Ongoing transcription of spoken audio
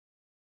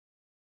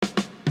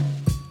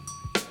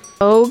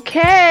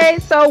Okay,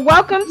 so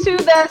welcome to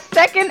the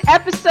second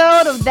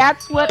episode of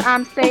That's What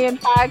I'm Saying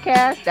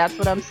podcast. That's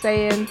what I'm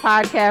saying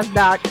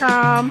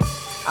podcast.com.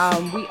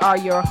 We are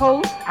your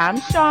hosts. I'm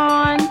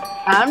Sean.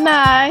 I'm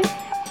nice.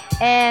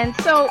 And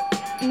so,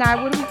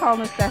 now what are we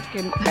calling the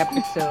second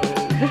episode?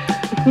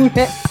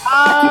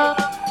 Um,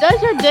 does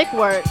your dick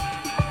work?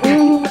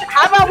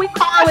 How about we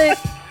call it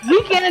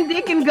Weekend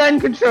Dick and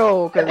Gun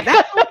Control? Because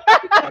that's what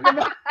we're talking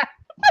about.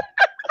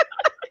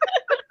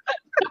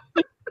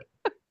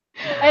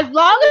 As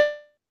long as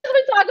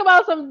we talk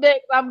about some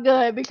dicks, I'm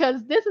good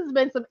because this has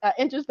been some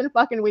interesting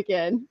fucking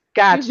weekend.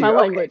 Got Use my you.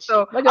 Okay. language.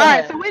 So, But all go right.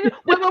 ahead. So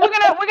we're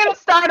gonna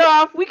start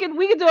off. We can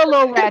do a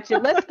little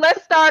ratchet.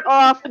 Let's start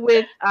off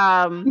with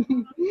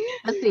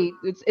Let's see.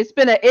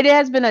 It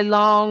has been a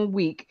long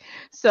week.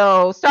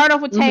 So start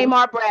off with Mhm.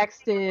 Tamar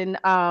Braxton.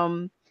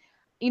 I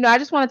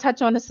just want to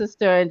touch on the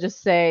sister and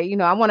just say,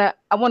 I want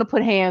to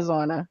put hands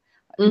on her.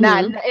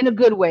 Not Mhm. in a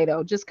good way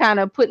though. Just kind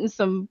of putting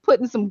some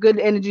good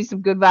energy,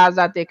 some good vibes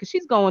out there because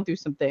she's going through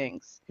some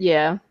things.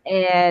 Yeah.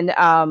 And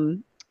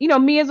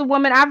me as a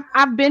woman,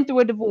 I've been through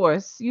a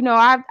divorce.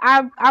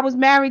 I was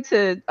married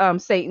to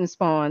Satan's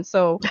spawn,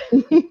 so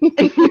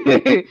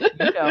you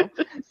know.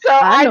 So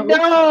I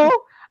know.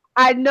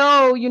 I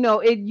know,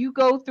 you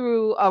go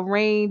through a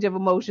range of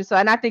emotions. So,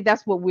 and I think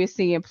that's what we're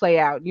seeing play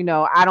out.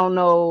 I don't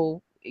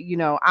know,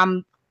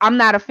 I'm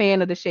not a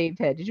fan of the shaved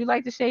head. Did you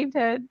like the shaved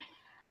head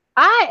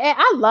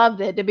I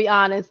loved it, to be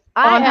honest.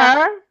 on I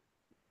her?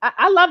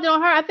 I loved it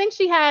on her. I think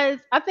she has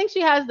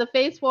the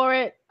face for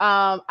it.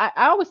 I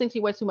always think she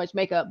wears too much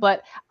makeup,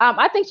 but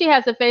I think she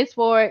has the face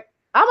for it.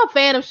 I'm a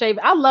fan of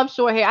shaving. I love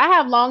short hair. I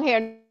have long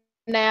hair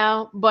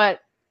now,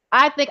 but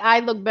I think I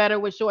look better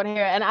with short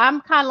hair. And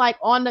I'm kind of like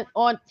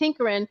on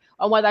tinkering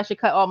on whether I should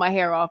cut all my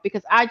hair off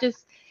because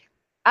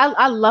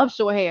I love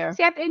short hair.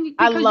 See, I think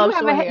I because you love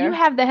have short you hair.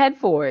 have the head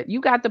for it. You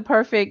got the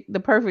perfect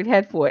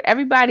head for it.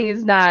 Everybody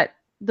does not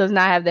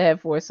have the head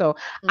for it. So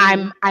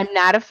I'm Mhm. I'm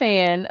not a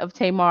fan of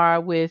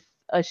Tamar with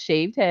a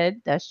shaved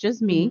head. That's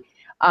just Mhm. me.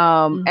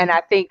 And Mhm.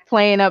 I think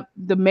playing up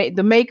the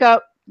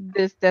makeup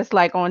that's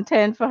like on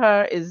 10 for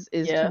her is too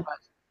Yeah. much.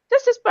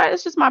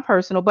 It's just my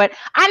personal, but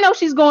I know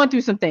she's going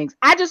through some things.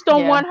 I just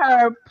don't Yeah. want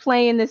her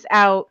playing this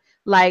out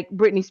like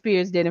Britney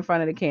Spears did in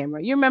front of the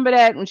camera. You remember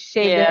that when she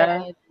shaved her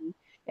Yeah. head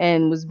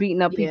and was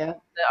beating up people Yeah. with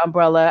the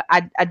umbrella.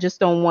 I just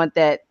don't want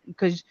that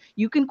because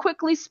you can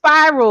quickly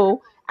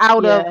spiral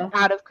out of Yeah.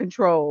 out of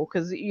control.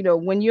 Because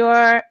when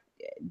you're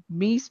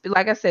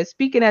like I said,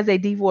 speaking as a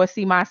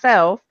divorcee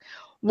myself,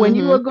 Mhm. when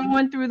you're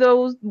going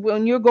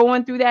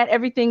through that,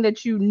 everything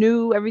that you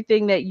knew,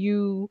 everything that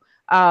you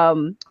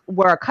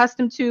were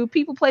accustomed to,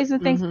 people, places,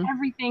 and things, Mhm.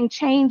 everything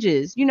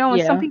changes. And some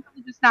Yeah. people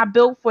are just not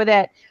built for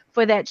that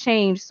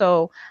change.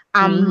 So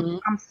I'm Mhm.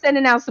 I'm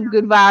sending out some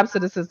good vibes to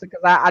the sister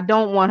because I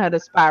don't want her to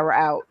spiral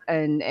out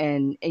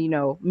and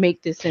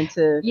make this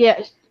into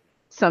Yeah.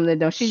 something.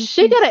 Don't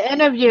She did an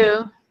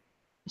interview.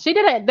 She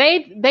did it.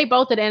 They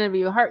both did an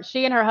interview.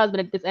 She and her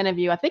husband did this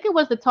interview. I think it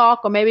was the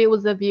Talk or maybe it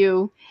was the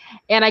View,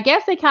 and I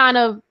guess they kind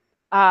of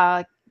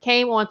uh,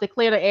 came on to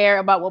clear the air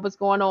about what was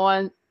going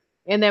on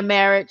in their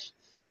marriage.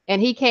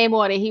 And he came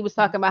on and he was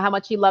talking about how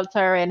much he loved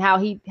her and how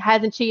he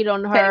hasn't cheated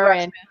on Teddy her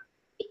and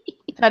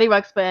Ruxpin. Teddy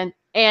Ruxpin.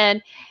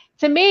 And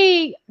to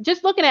me,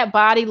 just looking at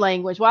body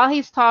language while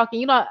he's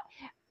talking,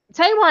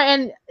 Tamar,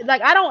 and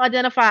like I don't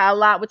identify a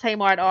lot with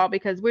Tamar at all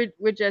because we're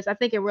just, I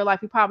think in real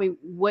life we probably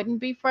wouldn't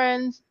be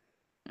friends.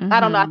 I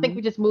don't know. I think Hmm.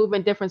 we just move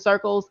in different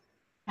circles.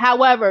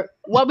 However,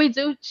 what we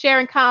do share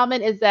in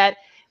common is that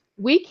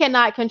we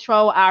cannot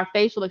control our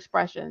facial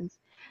expressions.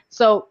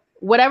 So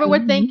whatever we're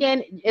Hmm.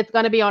 thinking, it's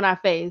going to be on our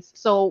face.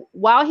 So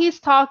while he's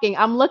talking,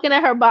 I'm looking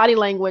at her body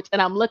language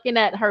and I'm looking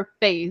at her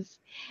face,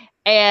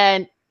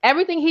 and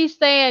everything he's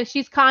saying,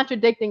 she's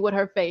contradicting with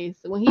her face.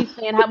 When he's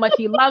saying how much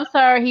he loves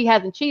her, he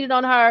hasn't cheated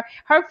on her,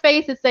 her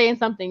face is saying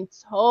something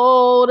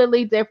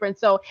totally different.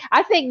 So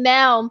I think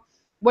now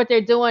what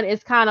they're doing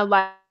is kind of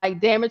like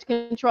damage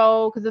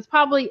control because it's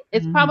probably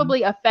Hmm.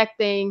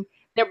 affecting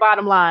their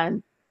bottom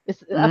line.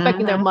 It's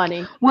affecting their Hmm.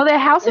 money Well, their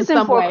house in is in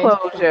some way.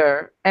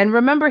 foreclosure, and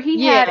remember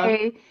Yeah.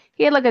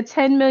 he had like a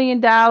 $10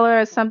 million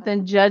or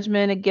something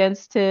judgment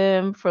against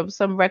him from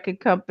some record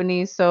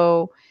company.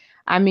 So,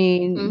 I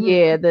mean, Hmm.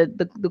 yeah,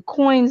 the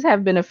coins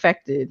have been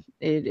affected.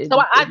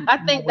 So I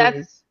In think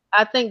ways.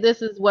 I think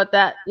this is what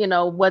that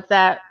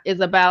is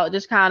about.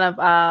 Just kind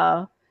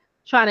of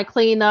trying to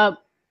clean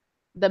up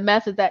the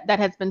message that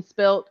has been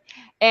spilt.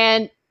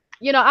 And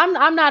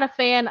I'm not a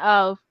fan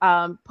of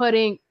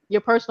putting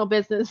your personal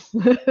business.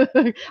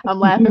 I'm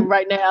laughing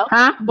right now,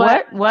 Huh?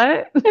 but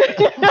What?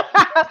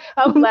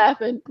 I'm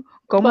laughing.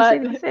 ¿Cómo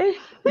se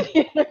But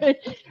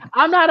dice?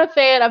 I'm not a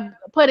fan of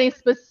putting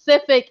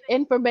specific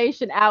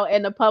information out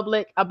in the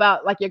public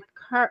about like your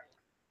current.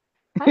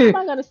 How am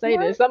I gonna say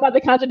What? this? I'm about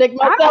to contradict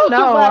I don't myself,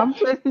 know. but I'm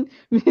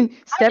putting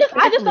I step just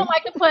I just don't carefully.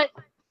 like to put.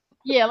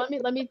 Yeah, let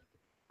me.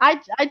 I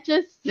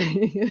just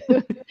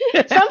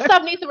some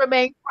stuff needs to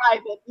remain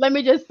private. Let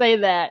me just say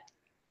that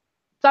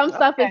some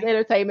stuff is Okay.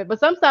 entertainment, but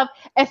some stuff,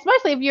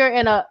 especially if you're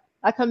in a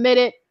a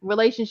committed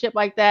relationship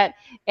like that.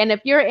 And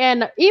if you're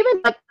in even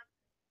like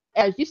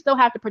as you still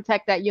have to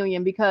protect that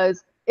union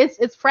because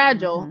it's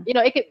fragile. Mhm. You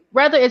know, it could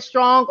whether it's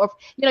strong or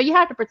you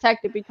have to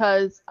protect it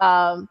because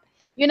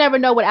you never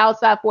know what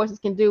outside forces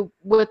can do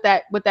with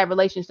that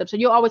relationship. So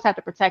you always have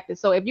to protect it.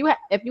 So if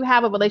you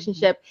have a Mhm.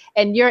 relationship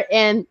and you're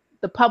in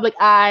the public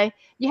eye,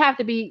 you have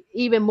to be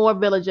even more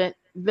vigilant.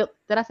 Did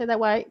I say that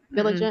right?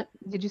 Mm-mm. Vigilant?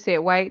 Did you say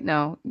it white?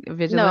 No,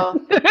 vigilant. No,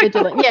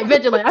 vigilant. Yeah,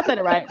 vigilant. I said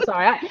it right.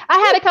 Sorry. I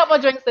had a couple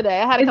of drinks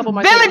today. I had a It's couple of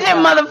martinis. vigilant,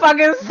 So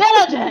motherfuckers.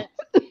 vigilant.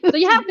 So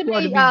You want to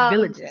be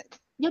vigilant.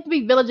 you have to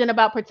be vigilant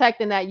about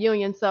protecting that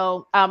union.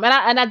 So and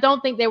I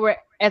don't think they were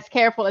as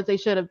careful as they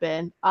should have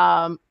been.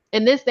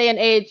 In this day and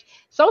age,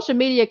 social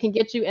media can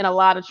get you in a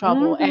lot of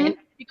trouble, Hmm. and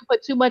you can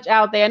put too much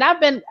out there. And I've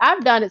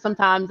done it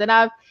sometimes, and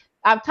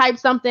I've typed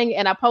something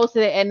and I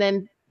posted it, and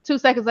then 2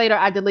 seconds later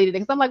I deleted it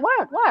because I'm like,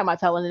 why am I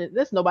telling it?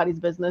 This is nobody's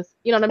business.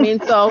 You know what I mean?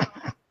 So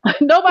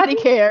nobody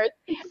cares,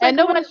 It's and like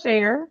I want to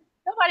share.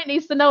 nobody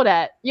needs to know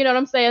that. You know what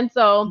I'm saying?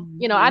 So,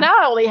 and Hmm.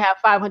 I only have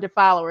 500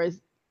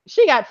 followers.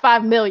 She got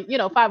 5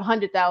 million,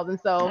 500,000.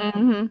 So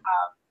Hmm.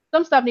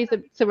 some stuff needs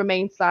to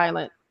remain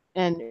silent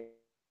and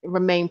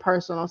remain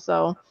personal.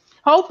 So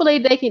hopefully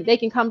they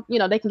can come,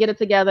 they can get it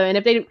together. And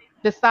if they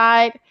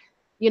decide,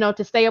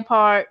 to stay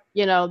apart,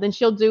 then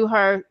she'll do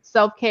her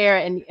self care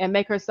and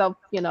make herself,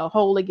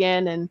 whole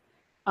again.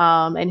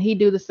 And he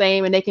do the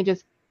same and they can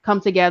just come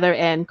together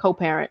and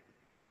co-parent.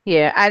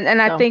 Yeah,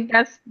 and I So think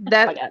that's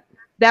that's all I got.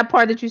 that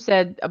part that you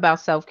said about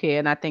self-care,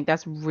 and I think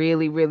that's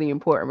really really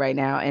important right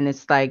now. And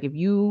it's like if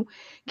you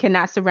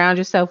cannot surround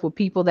yourself with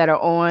people that are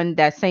on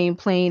that same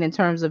plane in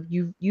terms of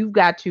you've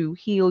got to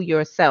heal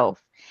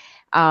yourself,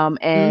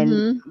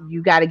 and Mm-hmm.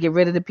 you got to get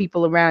rid of the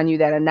people around you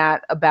that are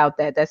not about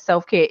that. That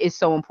self-care is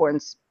so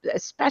important,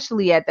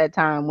 especially at that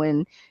time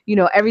when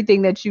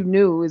everything that you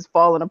knew is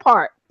falling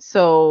apart.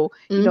 So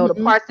the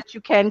Mm-hmm. parts that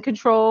you can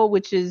control,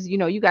 which is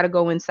you got to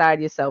go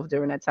inside yourself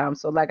during that time.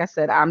 So like I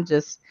said,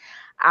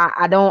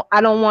 I don't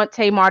want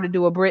Tamar to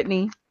do a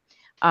Britney.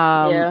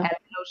 Yeah. And I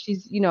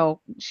know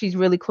she's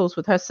really close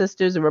with her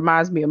sisters. It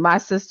reminds me of my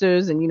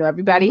sisters, and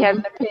everybody has Mm-hmm.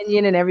 an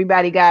opinion, and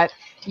everybody got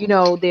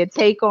their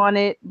take on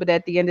it. But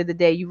at the end of the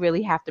day, you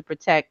really have to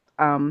protect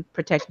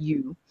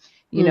you,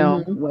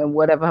 Mm-hmm.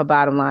 whatever her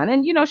bottom line.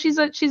 And she's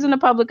in the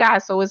public eye,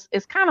 so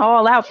it's kind of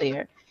all out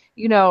there.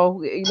 You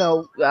know, you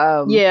know,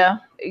 um, Yeah.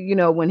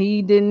 when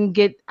he didn't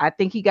get, I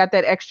think he got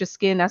that extra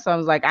skin. That's why I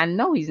was like, I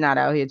know he's not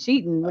out here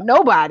cheating with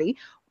nobody.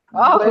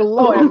 Oh But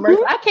Lord have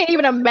mercy. I can't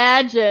even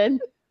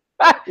imagine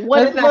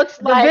what it Listen, looks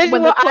the like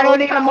when visual, the I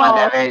don't clothes even come want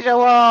the off.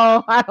 visual.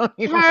 I don't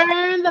even want.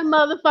 Turn the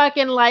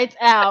motherfucking lights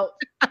out.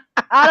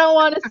 I don't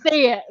want to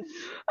see it.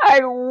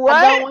 Like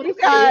I don't what? want You to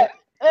see got it.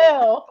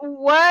 Ew.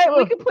 what?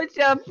 We Ugh. can put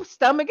your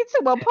stomach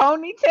into a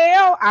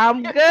ponytail.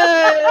 I'm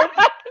good.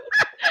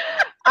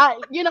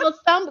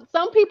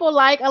 Some people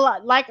like a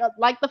lot like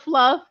the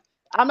fluff.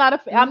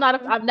 Mhm.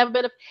 I've never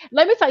been a.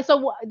 Let me tell you.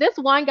 So this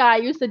one guy I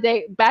used to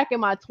date back in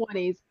my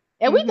 20s,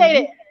 and we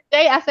dated. Mhm.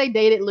 I say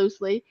dated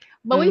loosely,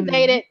 but we Mhm.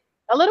 dated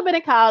a little bit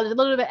in college, a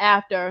little bit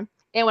after.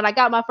 And when I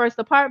got my first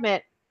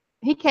apartment,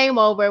 he came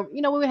over.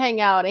 We would hang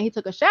out, and he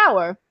took a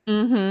shower, and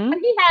Mhm.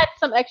 he had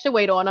some extra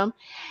weight on him,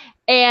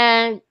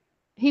 and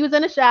he was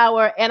in the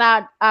shower, and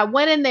I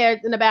went in there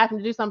in the bathroom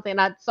to do something,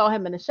 and I saw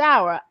him in the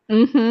shower.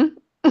 Mhm.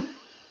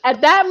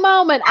 At that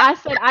moment, I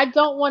said, I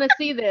don't want to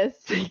see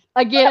this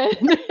again.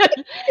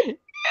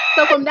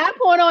 So from that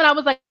point on, I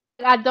was like, I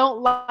don't like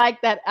that. I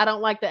don't like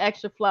the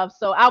extra fluff.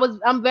 So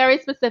I'm very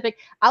specific.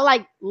 I like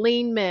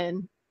lean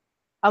men.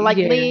 I like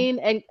Yeah. lean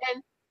and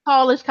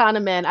tallish kind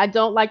of men. I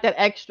don't like that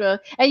extra.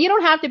 And you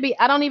don't have to be.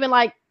 I don't even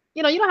like.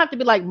 You don't have to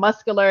be like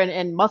muscular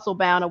and muscle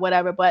bound or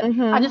whatever. But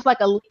I Mhm. just like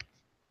a lean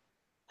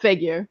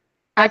figure.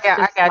 That's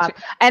I just got my. you.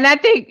 And I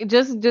think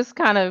just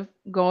kind of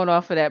going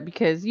off of that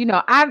because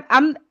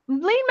I'm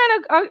lean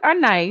men are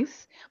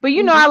nice, but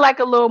Mhm. I like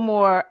a little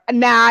more.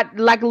 Not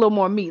like a little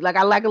more meat. Like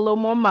I like a little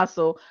more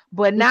muscle,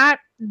 but not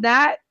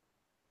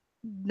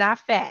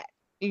fat.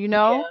 You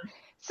know. Yeah.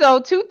 So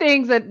two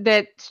things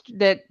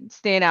that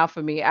stand out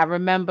for me. I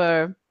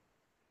remember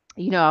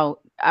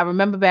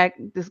back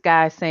this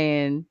guy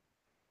saying,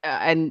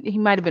 and he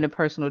might have been a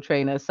personal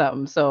trainer or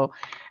something. So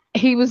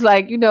he was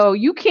like,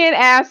 you can't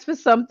ask for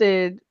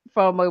something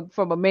from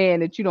a man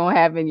that you don't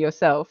have in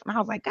yourself. And I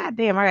was like, God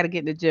damn, I gotta get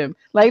in the gym.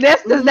 Like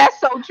Mhm. that's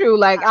so true.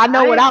 Like I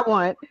know what I I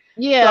want.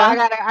 So I yeah.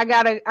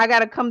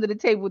 gotta come to the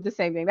table with the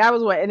same thing. That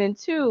was what. And then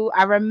two,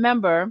 I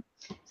remember,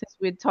 since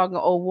we're talking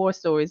old war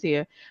stories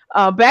here,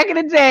 back in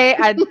the day,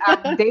 I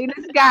dated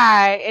this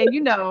guy, and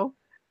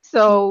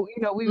so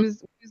we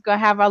was gonna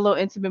have our little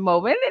intimate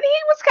moment, and he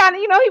was kind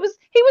of,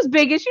 he was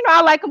biggish.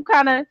 I like him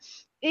kind of.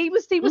 He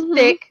was Mhm.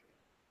 thick,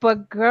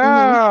 but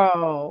Mhm.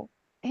 girl,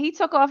 he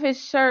took off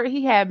his shirt.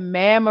 He had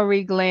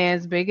mammary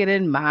glands bigger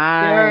than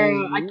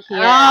Girl, I mine.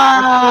 can't.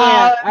 I Oh,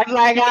 can't. I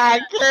like can't. I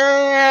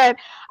can't.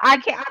 I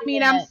can't. I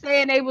mean, I'm can't.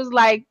 saying they was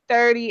like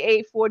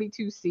 38,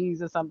 42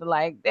 C's or something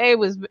like they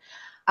was.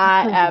 I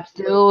couldn't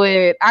do absolutely.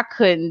 it. I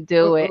couldn't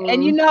do it.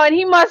 And Mm-mm. and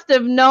he must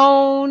have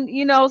known,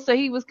 so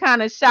he was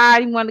kind of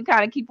shy. He wanted to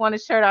kind of keep on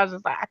his shirt. I was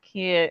just like, I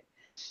can't.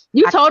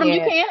 You I told him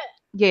you can't. can't.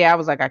 Yeah, I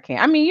was like, I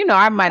can't. I mean,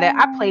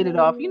 I played it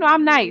off.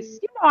 I'm nice.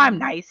 Oh. I'm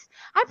nice.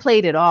 I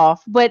played it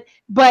off. But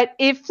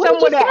if What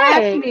did you someone had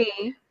asked say?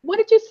 me, What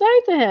did you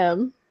say to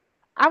him?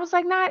 I was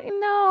like, not,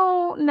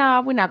 no,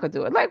 no, we're not gonna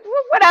do it. Like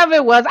whatever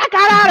it was, I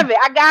got out of it.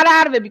 I got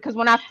out of it because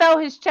when I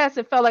felt his chest,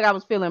 it felt like I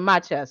was feeling my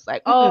chest.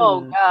 Like,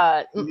 Oh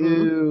God.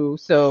 Mm-mm. no.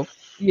 So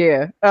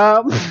yeah.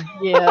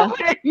 Yeah.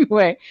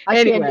 Anyway, I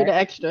can't do the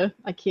extra.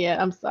 I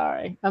can't. I'm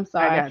sorry. I'm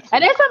I sorry. got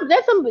And you.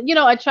 there's some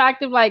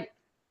attractive like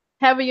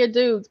heavier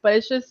dudes, but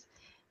it's just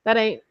that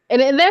ain't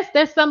and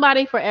there's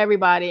somebody for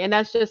everybody, and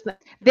that's just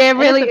There and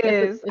really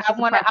is. it's I just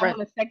a wanna I preference.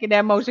 wanna second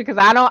that motion because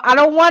I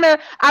don't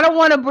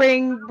wanna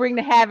bring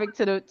the havoc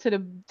to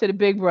the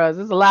big bros.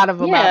 There's a lot of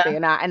them out Yeah. there,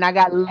 and I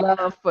got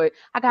love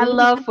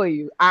Hmm. for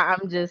you.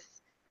 I'm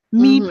just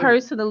me Hmm.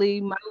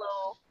 personally,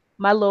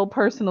 my little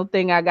personal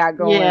thing I got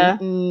going.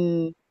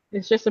 Yeah.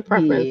 It's just a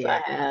preference I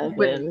Yeah. have,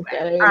 But and anyway,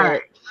 that ain't all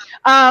right. it.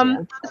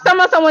 Yeah.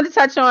 Something else I wanted to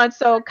touch on.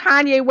 So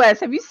Kanye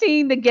West, have you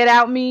seen the Get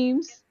Out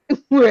memes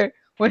where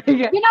they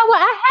got? You know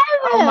what?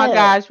 Oh I my haven't.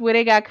 gosh, where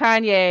they got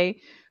Kanye,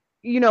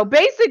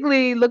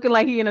 basically looking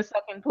like he in a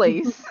second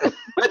place,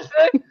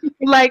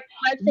 like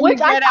from the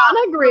Which I Get Out, kind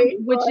of agree,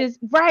 which but is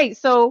right.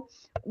 So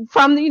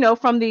from the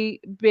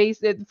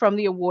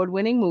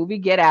award-winning movie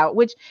Get Out,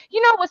 which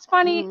what's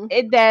funny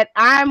mhm. that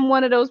I'm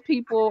one of those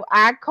people.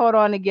 I caught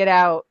on to Get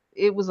Out.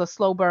 It was a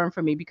slow burn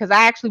for me because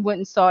I actually went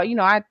and saw.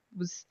 I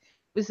was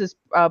this is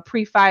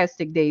pre-Fire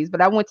Stick days,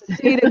 but I went to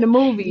see it in the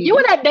You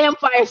and movies. that damn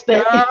fire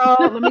stick.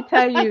 Girl, let me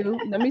tell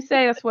you. Let me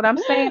say that's what I'm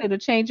saying. It'll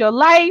change your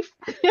life.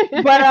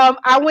 But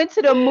I went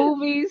to the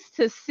movies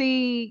to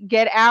see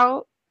Get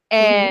Out,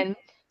 Hmm. and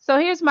so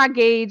here's my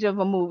gauge of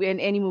a movie in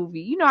any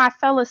movie. I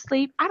fell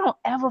asleep. I don't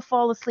ever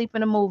fall asleep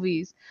in the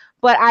movies,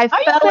 but I Are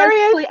you fell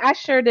serious? asleep. I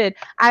sure did.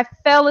 I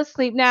fell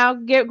asleep. Now,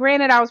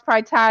 granted, I was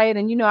probably tired,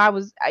 and I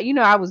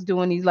was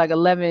doing these like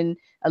 11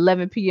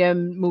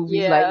 p.m.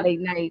 movies, like Yeah. late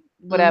night,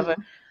 whatever.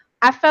 Hmm.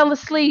 I fell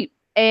asleep,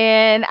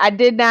 and I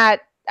did not.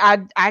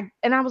 I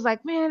was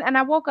like, man, and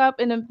I woke up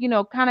in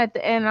the kind of at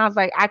the end, and I was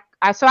like,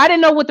 so I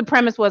didn't know what the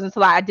premise was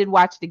until I did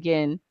watch it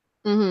again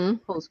Hmm.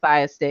 post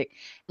Fire Stick,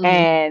 Hmm.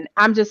 and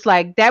I'm just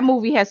like, that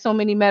movie has so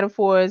many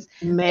metaphors.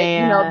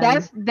 Man.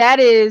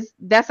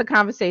 That's a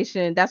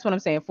conversation. That's what I'm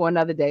saying for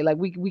another day. Like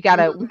we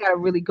gotta we Hmm. gotta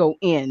really go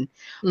in.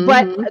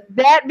 But Hmm.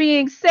 that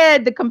being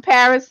said, the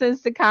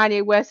comparisons to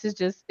Kanye West is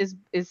just is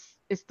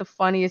the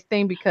funniest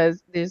thing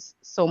because there's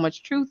so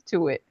much truth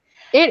to it.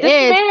 It This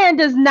is. man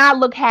does not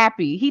look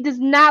happy. He does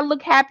not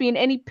look happy in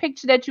any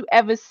picture that you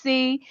ever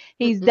see.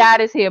 He's Mm-mm.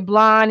 dyed his hair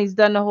blonde. He's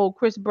done the whole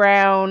Chris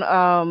Brown,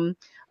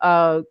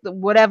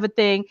 whatever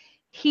thing.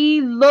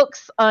 He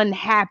looks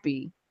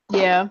unhappy.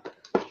 Yeah.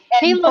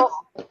 He And for looks.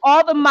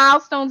 all the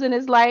milestones in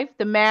his life,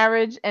 the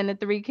marriage and the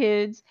 3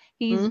 kids,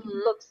 he Hmm.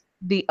 looks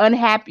the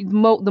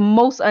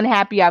most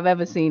unhappy I've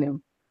ever seen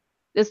him.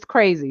 It's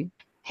crazy.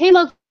 He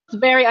looks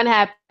very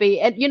unhappy,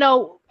 and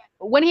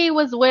when he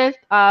was with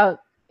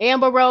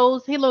Amber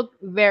Rose, he looked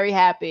very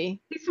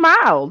happy. He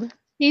smiled.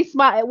 He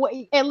smiled.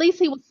 At least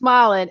he was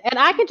smiling, and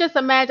I can just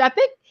imagine. I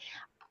think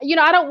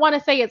I don't want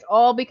to say it's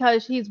all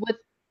because he's with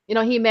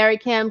he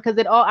married Kim, because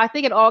it all I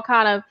think it all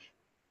kind of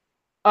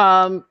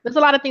there's a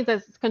lot of things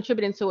that's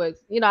contributing to it.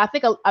 I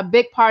think a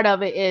big part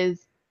of it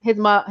is his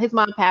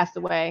mom passed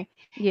away,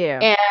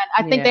 Yeah. and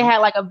I think they Yeah. had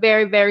like a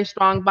very very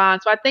strong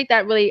bond. So I think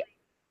that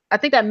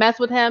messed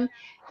with him,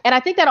 and I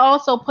think that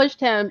also pushed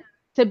him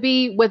to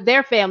be with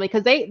their family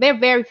because they're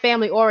very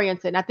family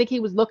oriented. And I think he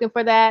was looking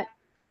for that.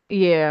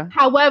 Yeah.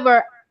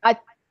 However,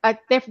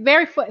 they're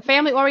very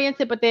family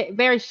oriented, but they're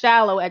very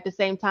shallow at the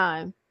same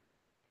time.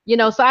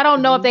 So I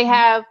don't know if they Mhm.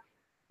 have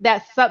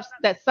that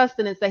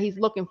sustenance that he's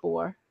looking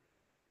for.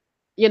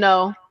 You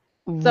know,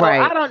 so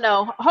I Right. don't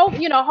know.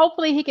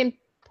 Hopefully he can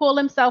pull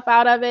himself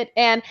out of it.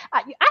 And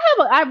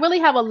I really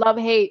have a love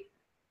hate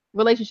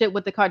relationship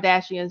with the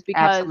Kardashians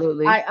because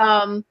Absolutely.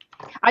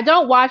 I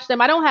don't watch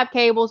them. I don't have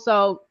cable,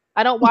 so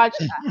I don't watch.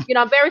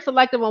 I'm very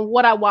selective on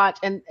what I watch,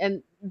 and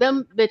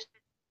them bitches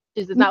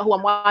is not who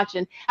I'm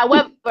watching.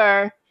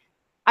 However,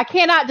 I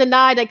cannot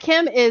deny that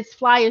Kim is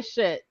fly as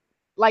shit.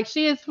 Like,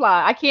 she is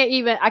fly. I can't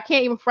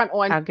even front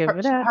on I'll give her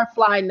it up. her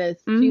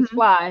flyness. She's Mhm.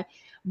 fly.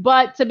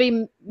 But to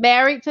be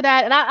married to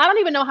that, and I don't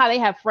even know how they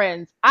have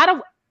friends.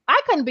 I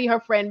couldn't be her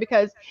friend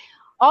because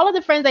all of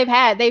the friends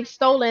they've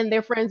stolen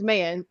their friend's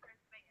man.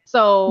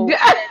 So,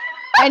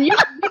 and you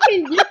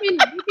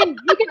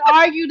can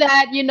argue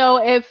that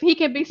if he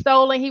can be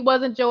stolen, he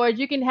wasn't George.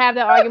 You can have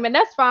that argument.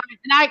 That's fine,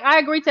 and I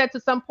agree to that to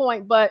some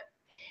point. But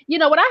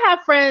when I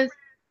have friends,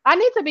 I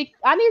need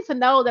to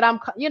know that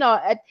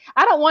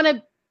I don't want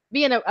to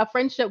be in a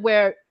friendship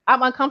where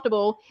I'm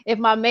uncomfortable if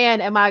my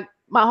man and my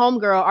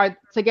homegirl are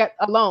to get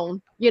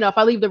alone. If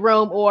I leave the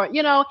room, or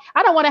I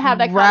don't want to have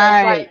that kind of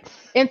like Right.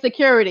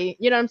 insecurity.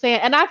 You know what I'm saying?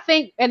 And I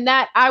think in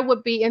that I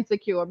would be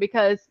insecure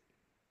because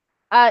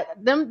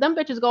them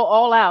bitches go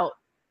all out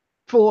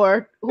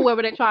for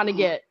whoever they're trying to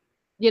get.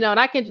 And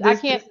I This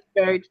can't. is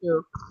very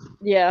true.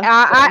 Yeah.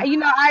 I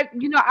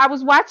So. I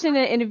was watching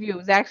an interview. It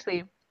was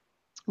actually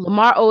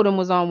Lamar Odom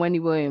was on Wendy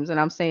Williams, and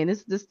I'm saying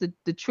this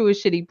the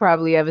truest shit he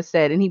probably ever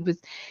said. And he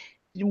was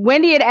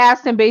Wendy had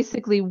asked him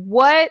basically,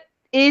 what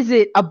is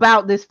it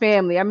about this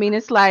family? I mean,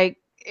 it's like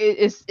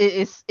it's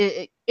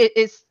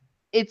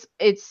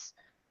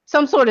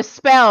some sort of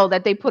spell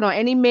that they put on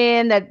any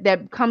man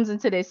that comes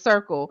into their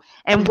circle.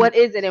 And what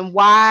is it? And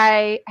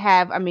why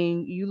have, I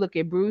mean, you look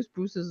at Bruce.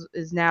 Bruce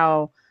is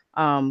now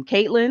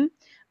Caitlyn.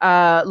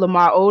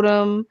 Lamar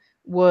Odom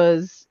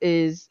was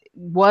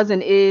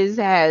and is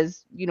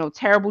has,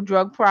 terrible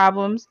drug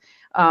problems.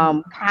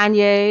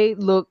 Kanye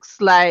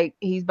looks like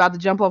he's about to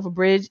jump off a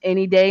bridge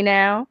any day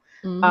now.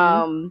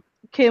 Mm-hmm.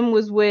 Kim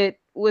was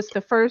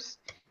the first.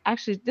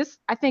 Actually, this,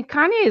 I think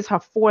Kanye is her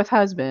fourth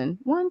husband.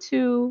 One,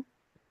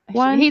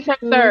 He's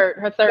two,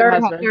 her third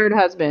husband. third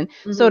husband.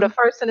 So the Mm-hmm.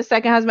 first and the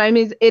second husband. I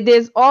mean,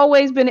 there's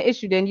always been an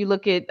issue. Then you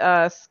look at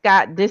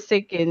Scott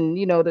Disick and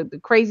the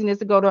craziness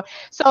to go to.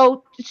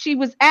 So she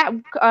was at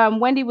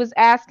Wendy was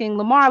asking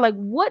Lamar, like,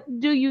 what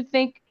do you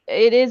think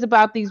it is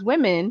about these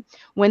women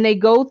when they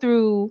go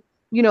through,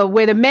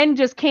 where the men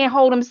just can't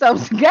hold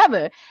themselves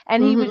together?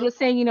 And he was Mm-hmm. just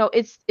saying,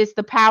 it's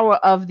the power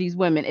of these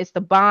women. It's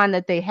the bond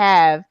that they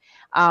have.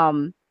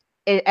 Um,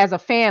 as a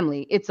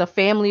family, it's a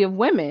family of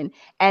women,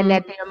 and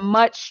that Mm-hmm. they're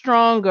much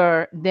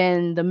stronger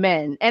than the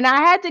men. And I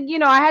had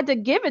to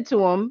give it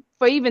to him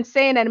for even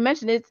saying that and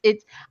mention it.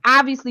 It's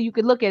obviously, you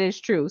could look at it as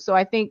true. So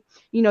I think,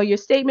 your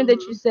statement that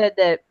you Mm-hmm. said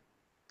that,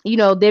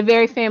 they're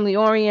very family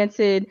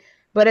oriented,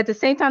 but at the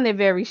same time they're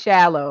very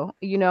shallow,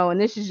 and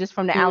this is just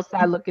from the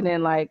outside looking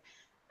in, like,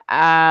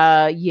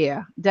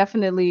 yeah,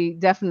 definitely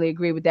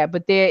agree with that.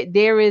 But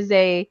there is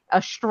a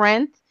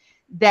strength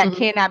that Mm-hmm.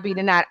 cannot be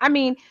denied. I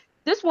mean,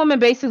 this woman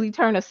basically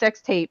turned a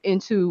sex tape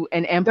into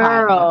an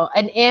empire. Girl,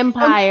 an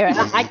empire.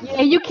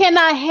 And you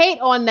cannot hate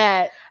on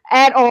that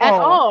At at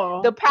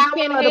all. The all. You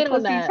can't power of the hate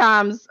on pussy that.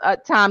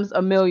 times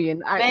a million.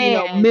 Man.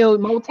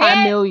 And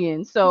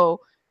Multi-million.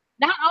 So,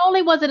 not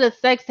only was it a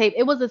sex tape,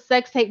 it was a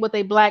sex tape with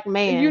a black you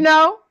man.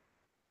 know,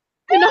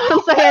 You know what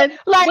I'm saying?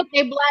 like, With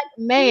a black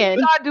you man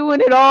start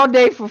doing it all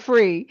day for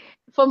free.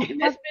 for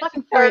And this bitch is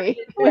fucking turned free.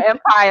 into an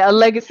empire, a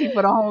legacy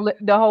for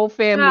the whole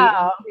family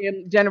Wow.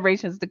 and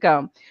generations to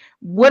come.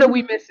 What are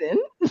we Mhm.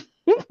 missing?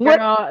 what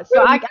Girl, so what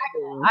are I, we I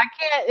missing? I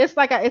can't. It's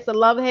like it's a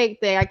love hate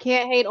thing. I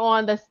can't hate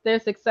on their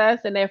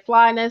success and their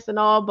flyness and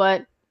all,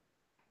 but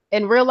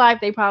in real life,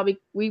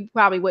 we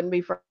probably wouldn't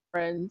be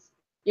friends.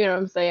 You know what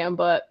I'm saying? But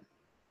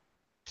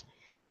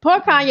poor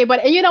Kanye.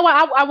 But and you know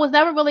what? I was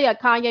never really a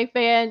Kanye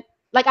fan.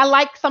 Like I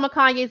like some of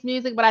Kanye's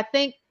music, but I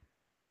think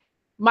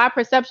my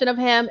perception of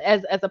him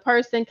as a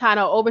person kind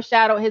of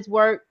overshadowed his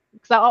work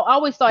because I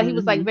always thought he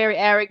was like Hmm. very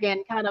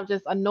arrogant, kind of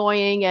just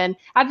annoying, and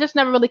I just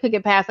never really could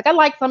get past. Like I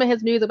like some of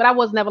his music, but I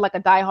was never like a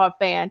diehard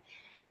fan.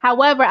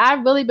 However,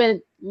 I've really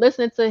been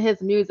listening to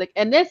his music,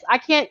 and this I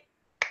can't.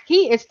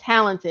 He is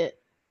talented.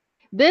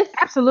 This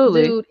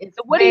Absolutely. dude is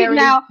So what do you very,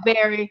 now?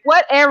 very.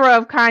 What era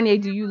of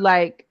Kanye do you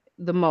like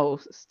the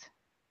most?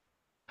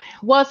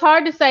 Well, it's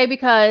hard to say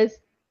because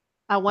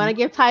I want to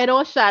give Title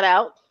a shout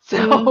out. So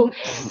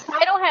Mhm.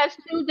 Title has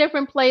two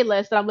different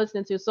playlists that I'm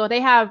listening to. So they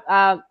have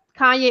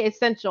Kanye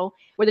Essential,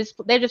 where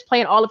they're just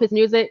playing all of his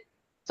music.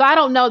 So I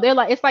don't know. They're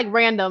like it's like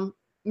random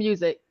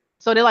music.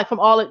 So they're like from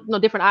all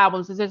different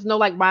albums. There's no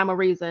like rhyme or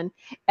reason.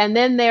 And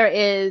then there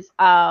is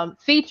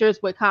features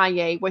with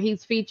Kanye, where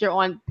he's featured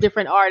on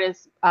different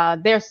artists,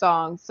 their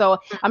songs. So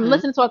I'm Mhm.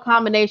 listening to a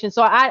combination.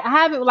 So I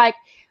haven't like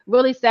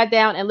really sat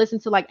down and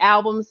listened to like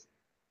albums,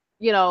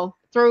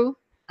 through.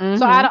 So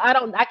Mhm.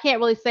 I can't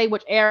really say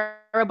which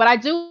era, but I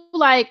do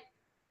like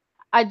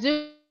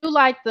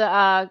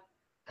the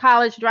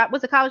college drop.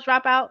 What's the college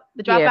dropout?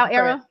 The dropout Yeah,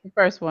 era. the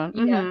first one.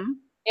 Yeah, Mhm.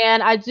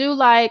 and I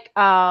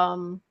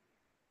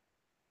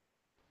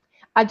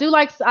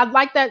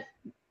like that,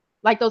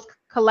 like those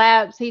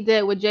collabs he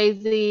did with Jay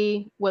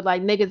Z with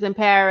like niggas in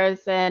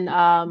Paris and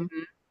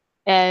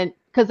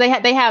because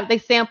they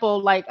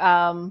sample like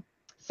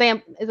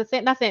Sam is it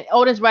Sam not saying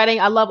Otis Redding.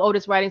 I love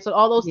Otis Redding, so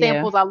all those Yeah.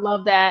 samples I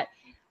love that.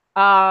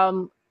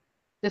 Um,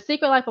 The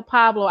Secret Life of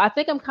Pablo. I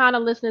think I'm kind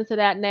of listening to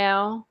that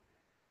now,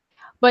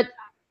 but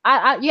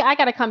I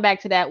gotta come back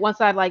to that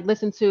once I like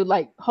listen to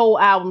like whole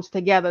albums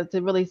together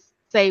to really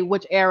say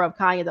which era of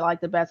Kanye that I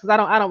like the best because I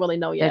don't really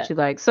know That yet. you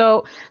like.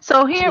 So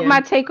here Yeah.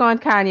 my take on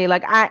Kanye.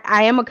 Like,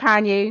 I am a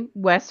Kanye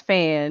West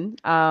fan.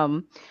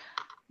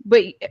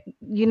 But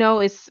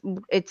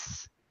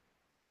it's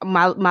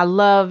my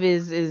love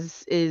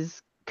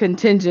is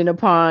contingent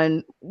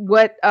upon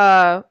what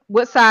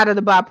side of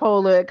the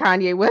bipolar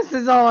Kanye West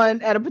is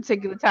on at a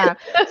particular time.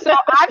 So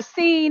I've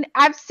seen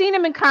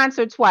him in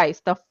concert twice.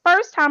 The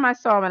first time I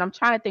saw him, and I'm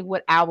trying to think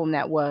what album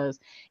that was.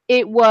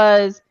 It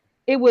was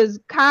it was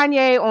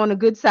Kanye on the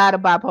good side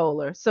of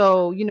bipolar.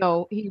 So,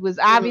 he was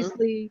Hmm.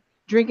 obviously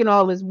drinking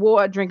all his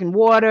water, drinking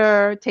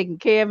water, taking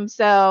care of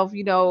himself,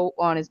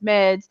 on his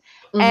meds.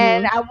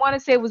 And Hmm. I want to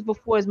say it was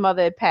before his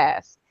mother had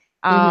passed.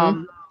 Hmm.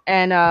 Um,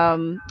 And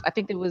I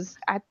think it was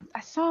I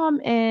saw him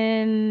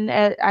in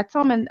I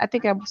saw him in I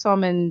think I saw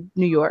him in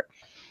New York,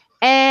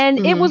 and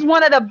it Hmm. was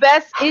one of the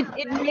best. It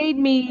made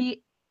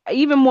me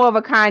even more of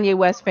a Kanye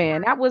West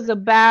fan. That was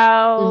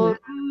Hmm. about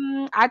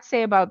I'd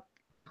say about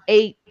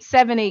 8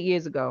 7 8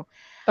 years ago.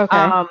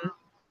 Okay. Um,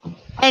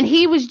 and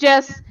he was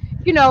just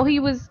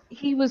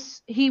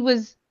he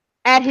was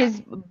at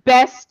his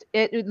best,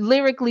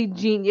 lyrically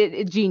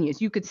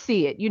genius. You could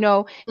see it.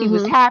 He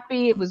was Hmm.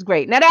 happy. It was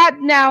great.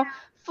 Now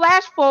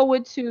flash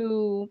forward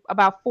to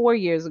about 4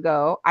 years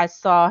ago. I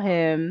saw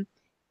him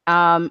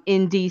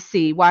in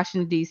DC,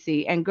 Washington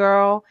DC, and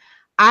girl,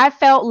 I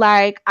felt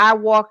like I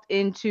walked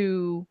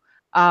into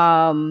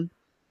um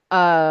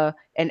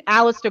an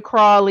Aleister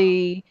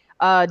Crowley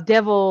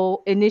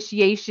devil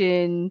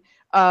initiation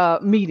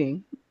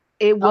meeting.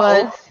 It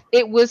was Oh.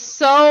 it was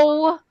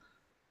so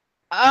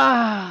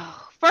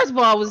first of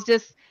all, it was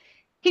just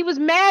he was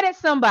mad at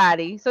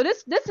somebody. So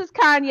this is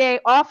Kanye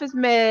off his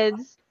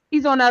meds.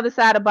 He's on the other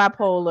side of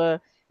bipolar,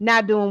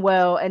 not doing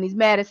well, and he's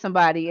mad at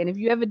somebody. And if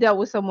you ever dealt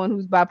with someone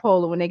who's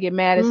bipolar, when they get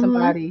mad at Hmm.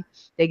 somebody,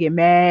 they get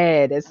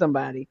mad at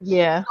somebody.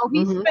 Yeah. So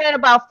he Hmm. spent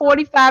about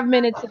 45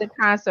 minutes of the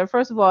concert.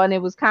 First of all, and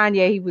it was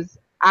Kanye. He was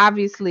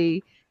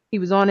obviously he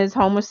was on his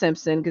Homer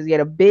Simpson because he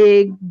had a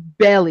big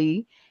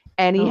belly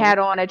and he Oh. had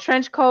on a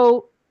trench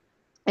coat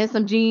and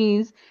some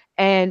jeans.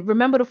 And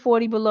remember the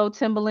 40 below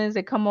Timberlands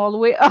that come all the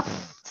way up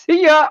to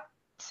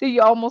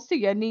your almost to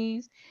your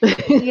knees.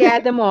 He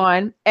had them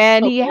on,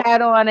 and he Okay.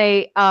 had on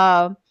a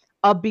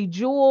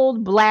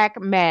bejeweled black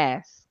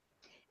mask.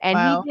 And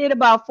he Wow. did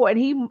about four, and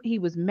he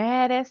was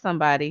mad at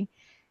somebody.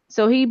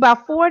 So he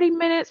about 40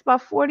 minutes,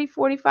 about 40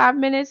 45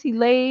 minutes, he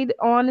laid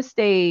on the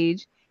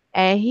stage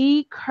and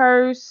he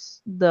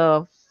cursed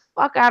the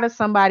fuck out of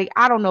somebody.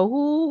 I don't know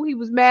who he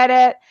was mad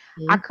at.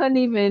 I Mhm. couldn't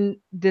even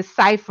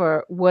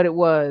decipher what it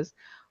was.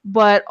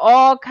 But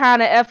all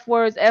kind of F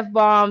words, F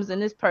bombs,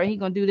 and he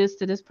gonna do this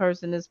to this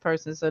person,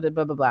 so the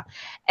blah blah blah.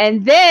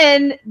 And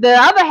then the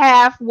other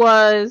half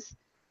was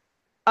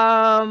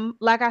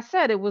like I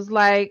said, it was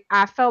like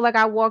I felt like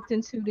I walked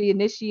into the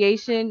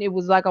initiation. It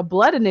was like a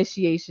blood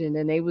initiation,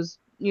 and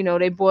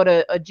they brought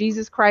a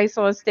Jesus Christ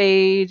on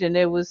stage, and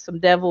there was some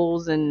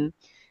devils and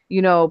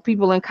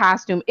people in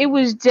costume. It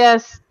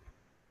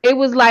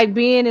was like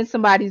being in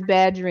somebody's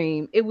bad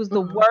dream. It was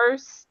the Mhm.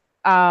 worst.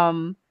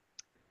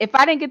 If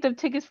I didn't get the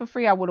tickets for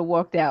free, I would have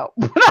walked out.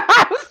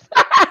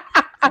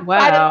 If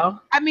I didn't,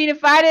 Wow. I mean,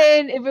 if I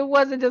didn't, if it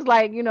wasn't just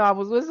like I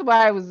was with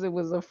somebody, it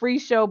was a free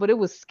show, but it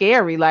was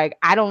scary. Like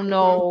I don't Mhm.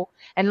 know,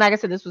 and like I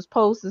said, this was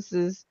post. This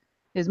is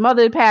his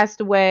mother had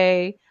passed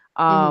away.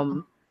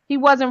 Mhm. He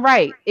wasn't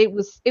right. It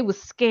was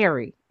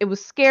scary. It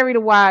was scary to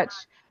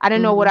watch. I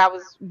didn't know what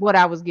Mhm.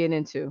 I was getting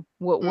into,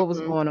 what was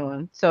Mhm. going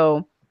on.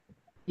 So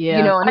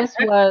Yeah. and this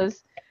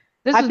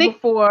I was think.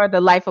 before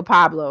the Life of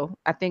Pablo.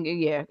 I think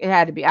yeah, it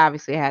had to be.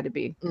 Obviously, it had to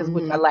be because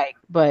which I Mhm. like,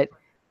 but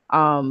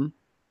um,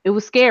 it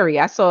was scary.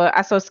 I saw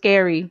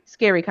scary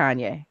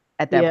Kanye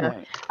at that Yeah.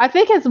 point. I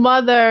think his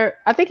mother.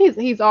 I think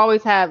he's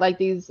always had like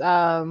these.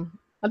 I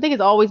think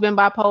he's always been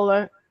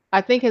bipolar.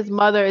 I think his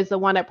mother is the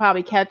one that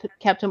probably kept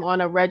him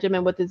on a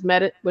regimen with his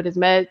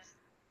meds.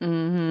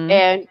 Hmm.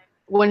 And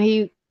when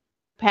he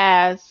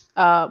passed,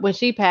 when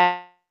she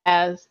passed,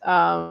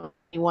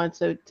 he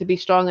wanted to be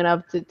strong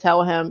enough to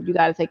tell him, you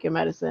got to take your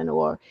medicine,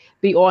 or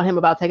be on him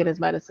about taking his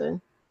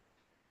medicine.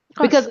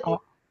 Oh, Because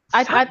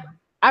I, some. I,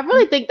 I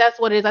really think that's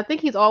what it is. I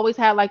think he's always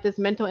had like this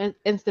mental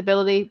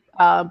instability,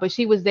 but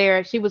she was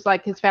there. She was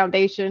like his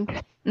foundation,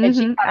 and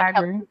she kind of I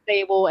kept agree. him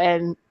stable.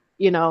 And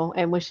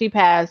and when she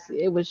passed,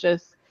 it was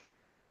just,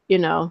 you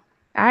know,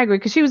 I agree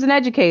because she was an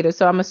educator,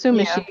 so I'm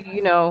assuming yeah. she,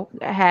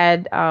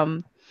 had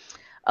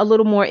a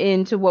little more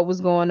into what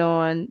was going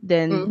on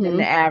than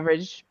the Mhm.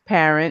 average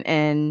parent,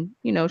 and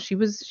she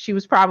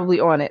was probably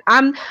on it.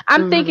 I'm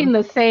thinking Mhm.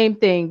 the same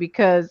thing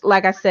because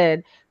like I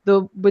said,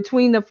 the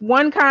between the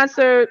one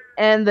concert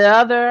and the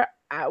other,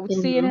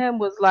 seeing Mhm. him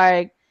was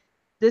like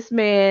this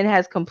man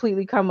has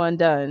completely come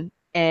undone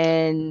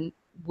and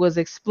was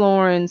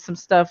exploring some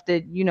stuff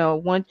that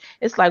one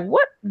it's like,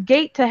 what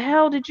gate to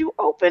hell did you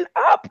open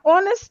up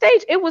on this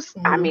stage? It was,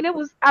 I Mhm. mean, it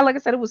was, I like I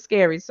said, it was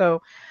scary.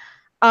 So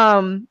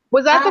um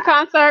Was that the I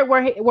concert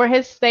where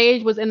his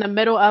stage was in the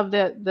middle of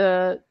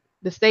the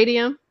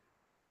stadium?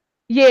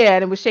 Yeah,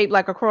 and it was shaped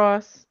like a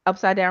cross,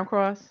 upside down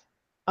cross.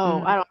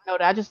 Oh, Hmm. I don't know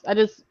that. I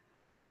just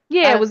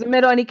Yeah, it I was the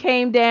middle, and he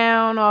came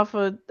down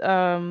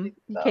think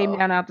he came so.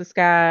 down out the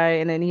sky,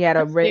 and then he had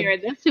a I'm red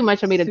scared. That's too much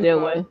for me to deal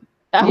super. with.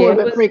 I Yeah, would have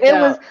it been was freaked it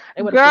was out.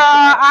 It would have girl, freaked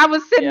me out. I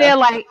was sitting Yeah. there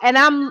like, and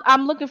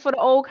I'm looking for the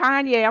old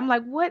Kanye. I'm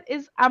like, what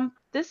is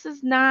this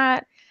is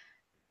not,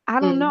 I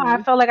don't know. I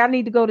Mhm. felt like I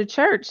need to go to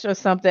church or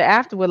something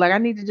afterward. Like I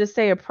need to just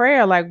say a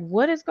prayer. Like,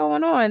 what is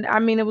going on? I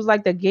mean, it was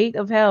like the gate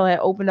of hell had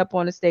opened up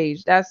on the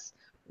stage. That's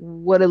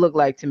what it looked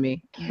like to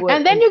me.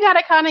 What And then you got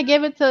to kind of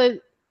give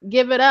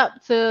it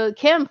up to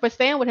Kim for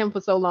staying with him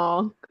for so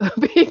long,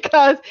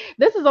 because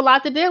this is a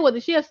lot to deal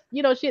with. She has,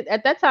 she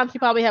at that time she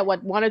probably had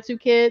what, one or two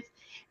kids,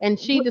 and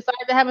she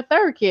decided to have a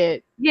third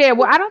kid. Yeah,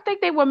 well, I don't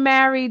think they were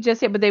married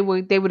just yet, but they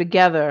were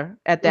together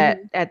Hmm.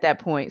 at that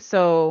point.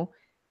 So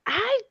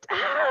I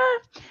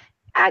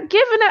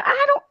given a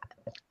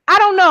I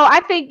don't know.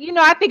 I think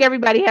I think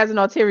everybody has an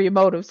ulterior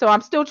motive. So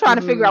I'm still trying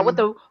to figure out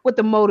Hmm. what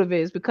the motive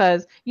is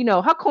because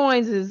her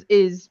coins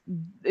is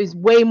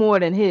way more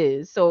than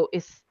his. So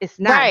it's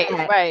not Right,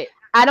 that. right.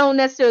 I don't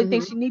necessarily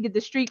think Hmm. she needed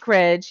the street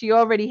cred. She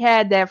already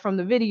had that from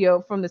the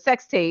video, from the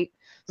sex tape.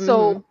 Hmm.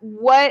 So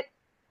what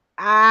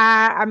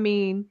I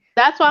mean,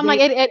 That's why I'm like,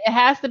 they it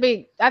has to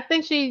be. I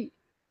think she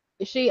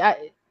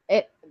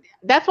it.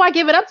 That's why I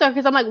give it up to her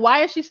because I'm like,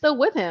 why is she still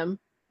with him?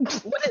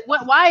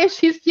 Why is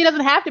she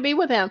doesn't have to be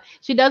with him.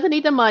 She doesn't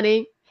need the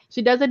money.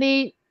 She doesn't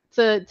need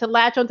to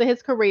latch onto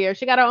his career.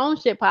 She got her own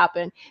shit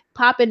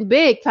popping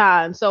big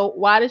time. So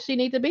why does she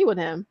need to be with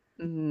him?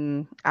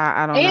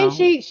 I don't And know.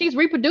 she's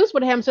reproduced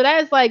with him. So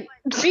that is like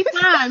three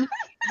times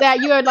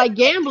that you're like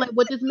gambling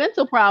with this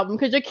mental problem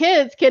because your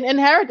kids can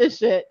inherit this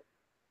shit.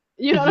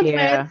 You know what I'm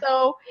saying? Yeah.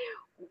 So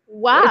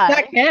It's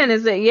not why? canon,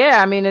 is it?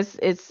 Yeah, I mean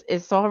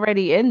it's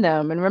already in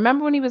them. And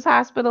remember when he was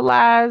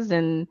hospitalized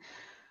and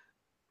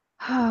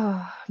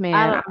oh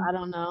man, I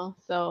don't know.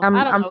 So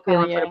I don't I'm know,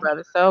 feeling for the Kanye.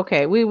 brother. So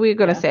okay, we're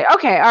gonna Yeah. say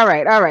okay, all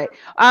right, all right.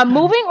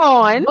 Moving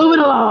on. Moving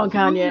along, Moving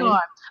Kanye.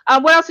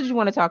 on. What else did you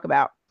want to talk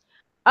about?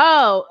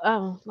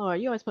 Oh, Lord,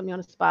 you always put me on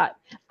the spot.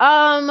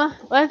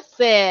 Let's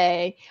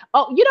say.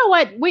 Oh, you know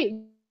what?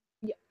 We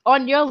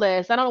on your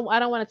list. I don't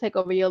want to take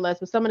over your list,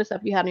 but some of the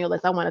stuff you had on your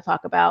list, I want to talk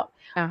about.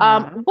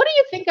 Uh-huh. What do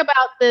you think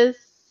about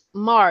this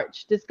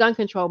march, this gun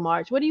control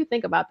march? What do you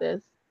think about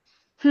this?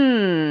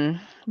 Hmm.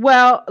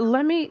 Well,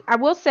 I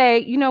will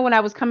say, when I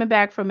was coming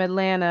back from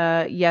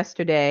Atlanta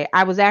yesterday,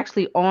 I was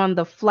actually on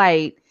the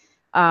flight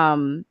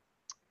um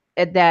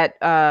at that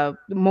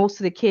most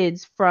of the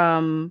kids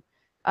from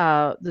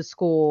the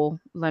school,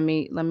 let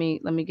me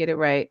get it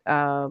right,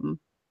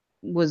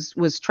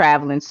 was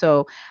traveling.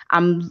 So I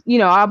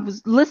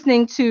was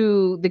listening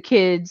to the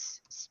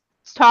kids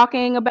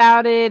talking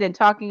about it and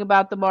talking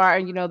about the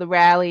bar, the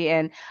rally,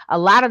 and a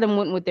lot of them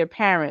went with their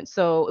parents.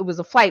 So it was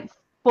a flight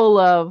full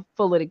of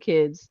the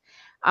kids.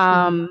 Hmm.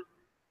 Um,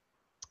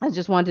 I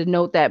just wanted to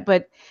note that,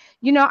 but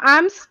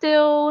I'm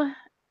still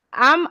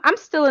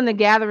in the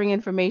gathering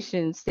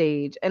information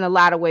stage in a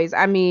lot of ways.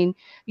 I mean,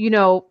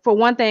 for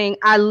one thing,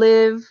 I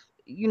live,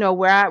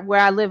 where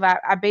I live,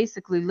 I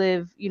basically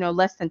live,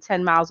 less than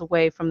 10 miles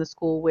away from the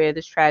school where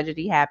this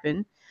tragedy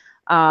happened.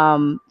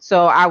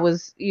 So I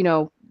was,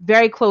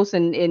 very close,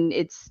 and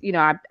it's,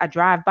 I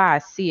drive by, I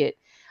see it.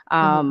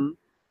 Hmm. Um,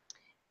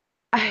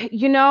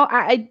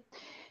 I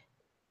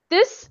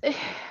this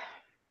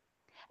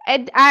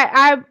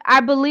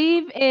I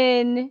believe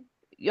in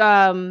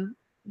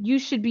you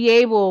should be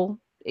able,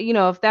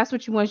 if that's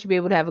what you want, you should be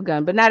able to have a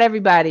gun, but not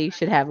everybody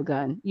should have a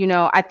gun.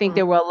 I think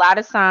there were a lot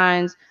of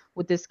signs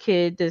with this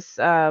kid, this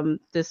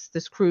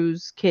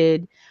Cruz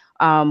kid,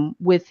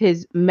 with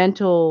his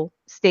mental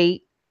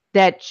state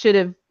that should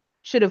have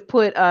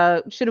put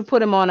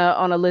him on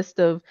a list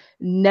of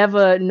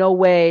never, no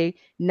way,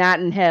 not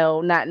in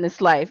hell, not in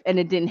this life, and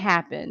it didn't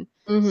happen.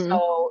 Hmm.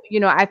 So,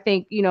 I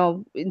think,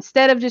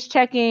 instead of just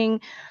checking,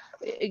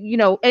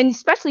 and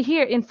especially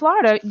here in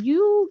Florida,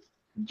 you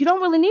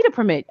don't really need a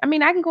permit. I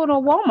mean, I can go to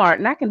a Walmart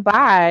and I can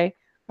buy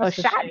a That's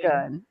a shame.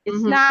 shotgun.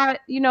 It's Hmm. not,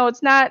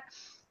 it's not,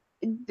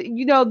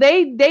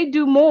 they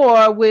do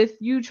more with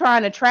you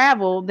trying to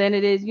travel than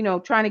it is,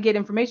 trying to get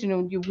information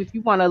on you if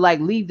you want to like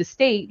leave the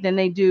state than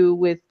they do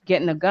with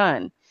getting a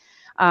gun.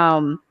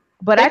 Um,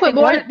 but They I put think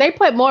more. one, They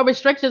put more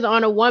restrictions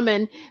on a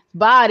woman's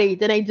body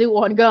than they do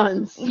on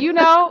guns.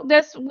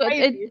 that's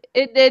Crazy.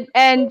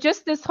 and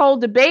just this whole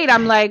debate,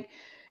 I'm like,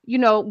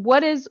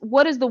 what is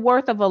the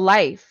worth of a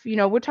life?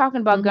 We're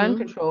talking about gun Hmm.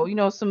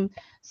 control.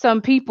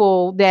 Some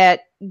people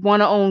that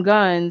want to own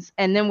guns,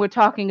 and then we're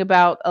talking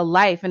about a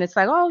life, and it's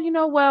like,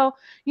 oh,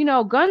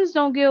 well, guns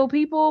don't kill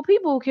people,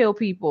 people kill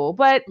people.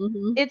 But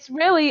Hmm. it's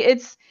really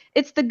it's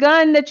the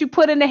gun that you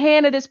put in the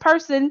hand of this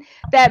person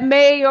that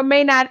may or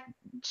may not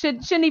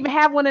shouldn't even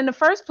have one in the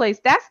first place.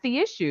 That's the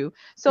issue.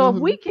 So if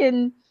we Hmm.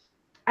 can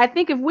I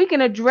think if we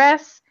can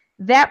address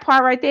that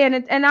part right there,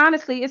 and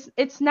honestly,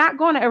 it's not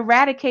going to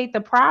eradicate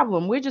the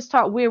problem.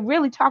 We're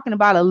really talking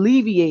about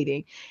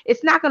alleviating.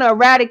 It's not going to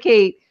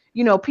eradicate,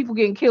 people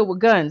getting killed with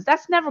guns.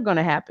 That's never going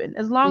to happen.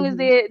 As long as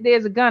Hmm.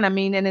 there's a gun. I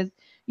mean, and it's,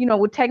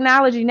 with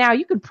technology now,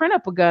 you can print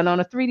up a gun on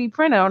a 3D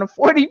printer, on a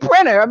 4D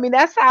printer. I mean,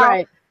 that's how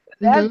Right.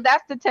 Hmm.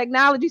 that's the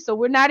technology. So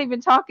we're not even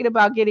talking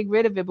about getting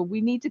rid of it, but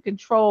we need to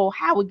control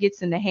how it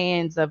gets in the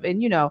hands of.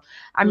 And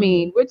I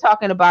mean, Hmm. we're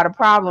talking about a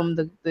problem.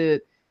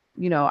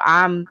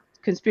 I'm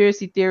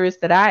conspiracy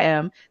theorist that I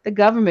am. The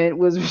government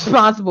was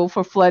responsible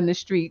for flooding the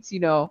streets,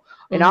 in our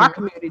Hmm.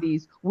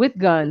 communities with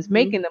guns, Hmm.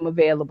 making them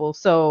available.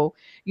 So,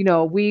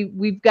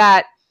 we've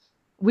got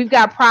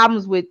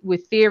problems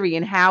with theory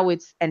and how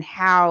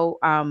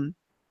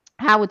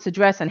how it's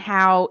addressed and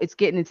how it's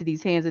getting into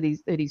these hands of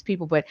these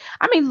people. But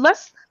I mean,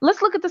 let's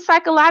look at the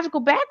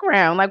psychological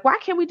background. Like, why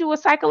can't we do a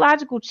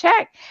psychological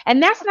check?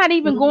 And that's not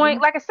even going,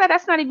 Mhm. like I said,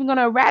 that's not even going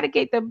to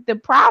eradicate the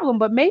problem,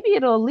 but maybe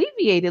it'll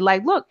alleviate it.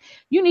 Like, look,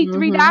 you need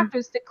three Mhm.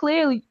 doctors to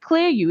clearly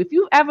clear you. If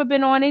you've ever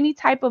been on any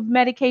type of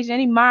medication,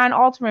 any mind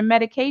altering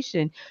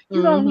medication,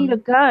 you don't need a Mhm.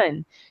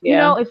 gun. You Yeah.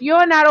 know, if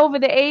you're not over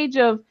the age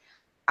of,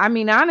 I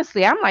mean,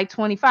 honestly, I'm like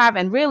 25,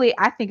 and really,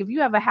 I think if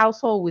you have a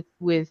household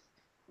with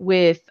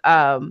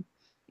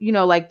you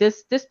know, like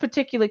this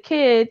particular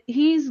kid,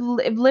 he's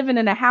living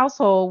in a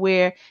household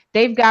where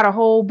they've got a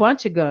whole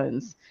bunch of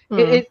guns.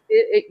 Mm.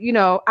 You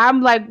know,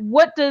 I'm like,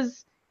 what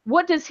does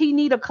he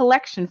need a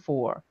collection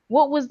for?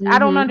 What was, I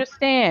don't Mhm.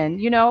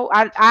 understand. You know,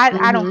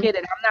 I don't Mhm. get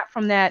it. I'm not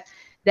from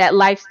that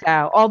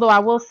lifestyle. Although I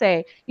will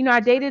say, you know, I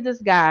dated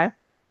this guy,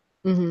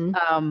 Mhm.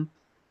 um,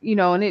 you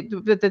know, and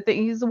the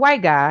thing, he's a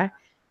white guy,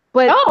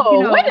 but you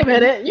Oh, wait know, a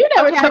minute. You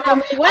never okay, I told know.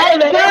 me. Wait a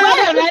minute.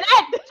 Wait a minute.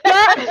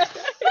 Girl,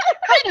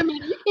 Wait a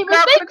minute. You keep it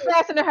girl, quick, secret.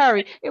 fast, in a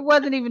hurry. It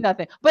wasn't even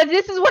nothing. But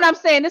this is what I'm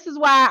saying. This is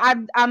why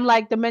I'm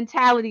like, the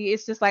mentality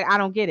is just like, I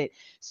don't get it.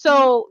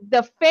 So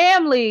the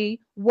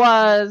family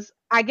was,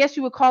 I guess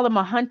you would call them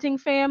a hunting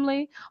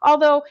family,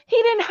 although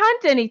he didn't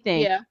hunt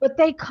anything, Yeah. but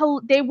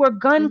they were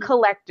gun Mhm.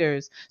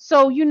 collectors.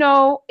 So you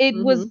know,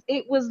 Mhm.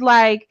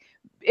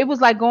 it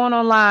was like going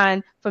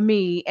online for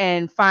me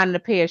and finding a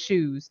pair of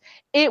shoes.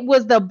 It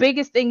was the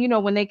biggest thing, you know,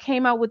 when they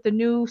came out with the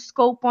new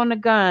scope on the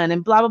gun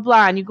and blah blah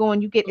blah, and you go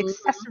and you get Mhm.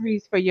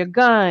 accessories for your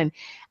gun.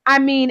 I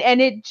mean,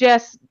 and it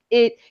just,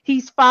 it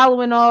he's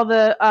following all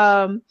the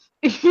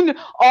you know,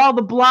 all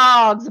the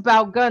blogs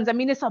about guns. I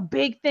mean, it's a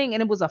big thing,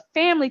 and it was a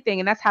family thing,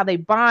 and that's how they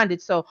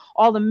bonded. So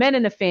all the men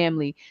in the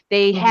family,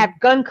 they have Mhm.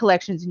 gun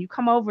collections, and you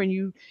come over and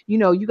you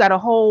know, you got a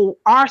whole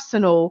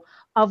arsenal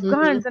of Mhm.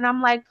 guns, and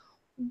I'm like,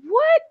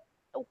 what?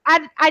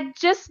 I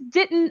just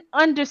didn't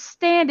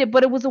understand it,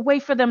 but it was a way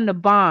for them to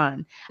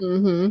bond.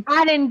 Mhm.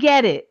 I didn't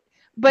get it.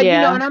 But you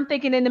know, Yeah. and I'm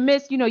thinking in the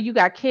midst, you know, you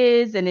got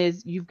kids and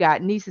is you've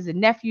got nieces and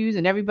nephews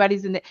and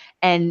everybody's in the,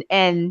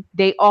 and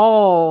they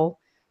all,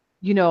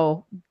 you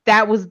know,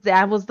 that was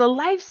the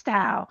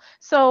lifestyle.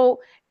 So,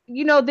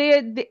 you know,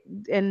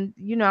 and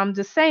you know, I'm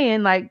just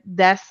saying, like,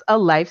 that's a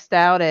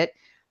lifestyle that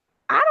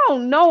I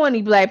don't know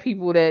any black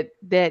people that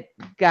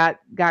got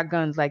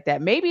guns like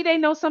that. Maybe they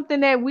know something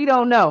that we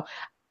don't know.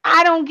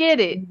 I don't get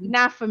it. Mhm.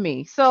 Not for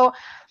me. So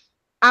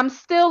I'm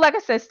still, like I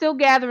said, still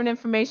gathering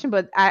information,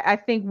 but I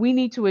think we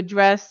need to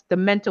address the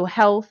mental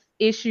health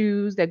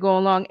issues that go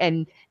along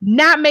and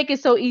not make it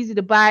so easy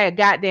to buy a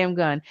goddamn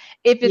gun.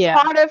 If it's Yeah.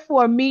 harder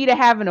for me to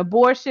have an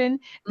abortion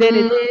than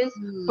it is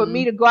for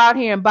me Mm. to go out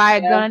here and buy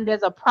a Yeah. gun,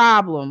 there's a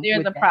problem There's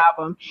with a that.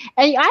 problem.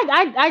 And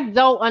I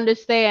don't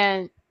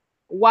understand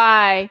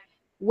why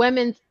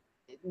women's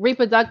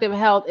reproductive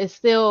health is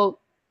still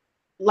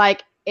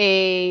like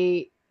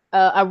a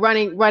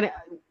running.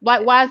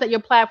 Why is that your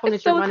platform It's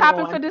that you're still a running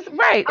topic on? for this,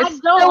 right? I It's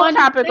don't still a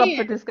topic up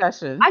for understand.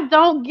 discussion. I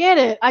don't get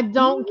it. I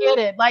don't Mhm. get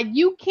it. Like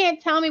you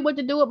can't tell me what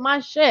to do with my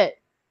shit.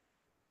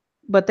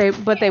 But they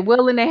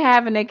will and they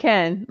have and they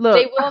can.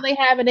 They Look, will, they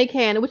have, and they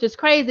can, which is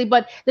crazy.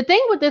 But the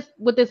thing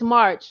with this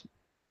march,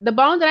 the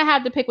bone that I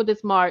have to pick with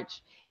this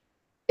march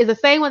is the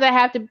same one that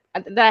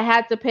I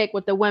had to pick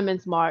with the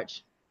women's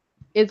march.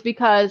 Is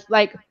because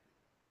like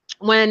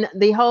when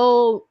the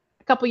whole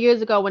a couple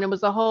years ago when it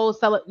was a whole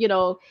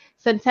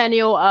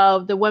centennial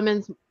of the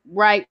women's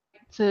right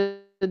to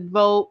vote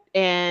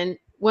and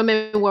women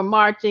were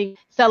marching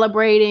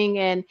celebrating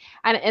and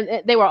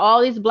there were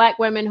all these black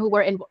women who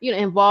were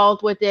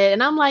involved with it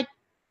and I'm like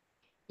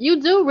you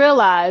do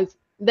realize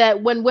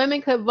that when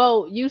women could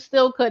vote you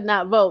still could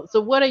not vote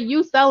so what are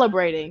you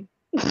celebrating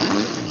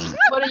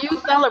what are you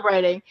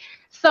celebrating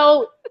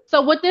so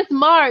with this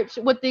march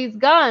with these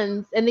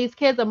guns and these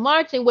kids are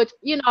marching which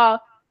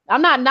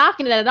I'm not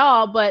knocking it at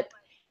all but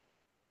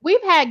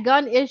we've had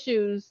gun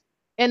issues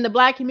in the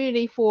black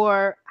community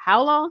for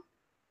how long?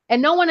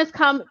 And no one is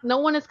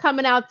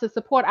coming out to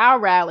support our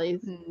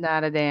rallies.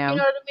 not a You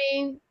know damn. what I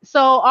mean? So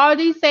are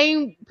these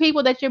same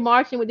people that you're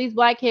marching with, these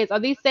black kids, are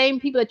these same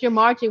people that you're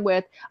marching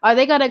with, are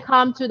they gonna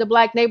come to the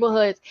black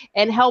neighborhoods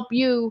and help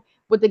you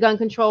with the gun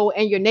control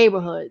in your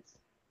neighborhoods?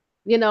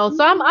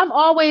 So I'm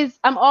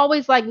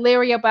always like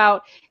leery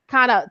about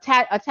kind of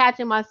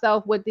attaching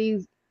myself with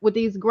these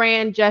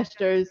grand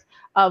gestures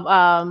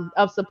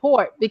of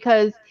support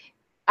because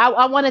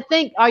I want to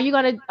think are you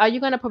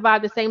gonna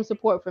provide the same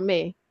support for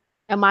me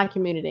and my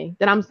community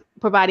that I'm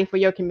providing for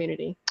your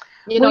community?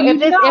 Well,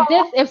 you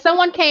know, If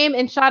someone came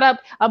and shot up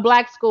a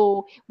black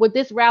school, would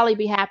this rally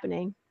be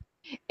happening?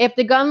 If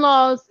the gun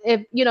laws,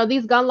 if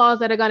these gun laws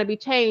that are going to be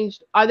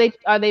changed, are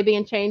they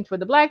being changed for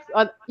the blacks?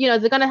 Or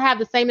is it going to have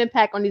the same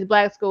impact on these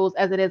black schools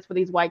as it is for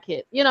these white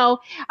kids?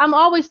 I'm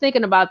always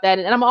thinking about that,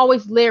 and I'm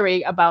always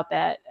leery about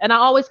that, and I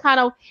always kind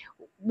of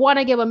want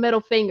to give a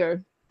middle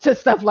finger to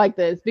stuff like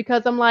this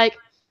because I'm like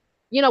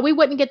we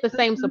wouldn't get the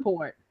same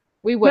support.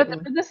 We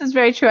wouldn't. but this is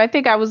very true. I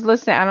think I was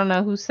listening. I don't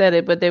know who said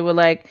it, but they were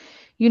like,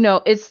 you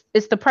know, it's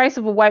the price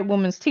of a white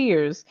woman's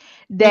tears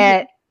Hmm.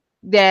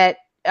 that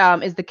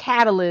is the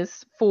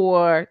catalyst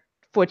for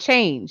for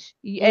change.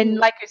 And Mhm.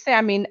 like you say,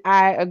 I mean,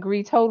 I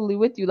agree totally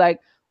with you. Like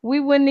we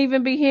wouldn't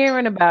even be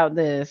hearing about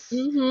this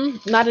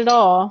Mhm. Not at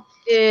all.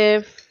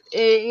 if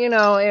it,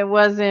 it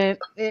wasn't,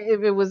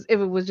 if it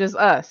was just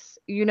us,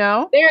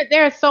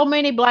 There are so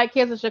many black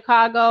kids in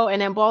Chicago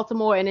and in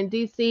Baltimore and in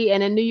DC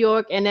and in New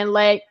York and in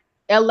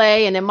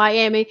LA and in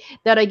Miami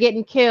that are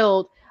getting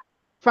killed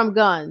from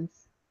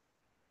guns.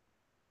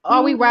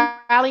 Are we Mhm.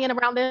 rallying around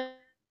this?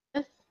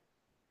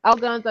 All these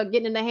guns are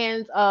getting in the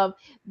hands of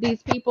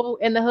these people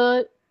in the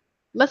hood.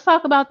 Let's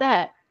talk about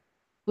that.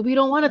 But we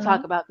don't want to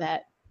talk No. about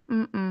that,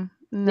 Mm-mm.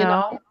 you No.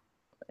 know?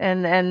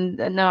 And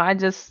no, I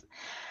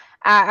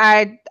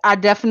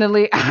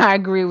definitely I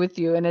agree with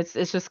you, and it's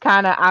just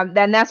kind of,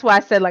 and that's why I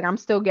said like I'm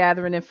still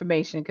gathering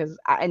information because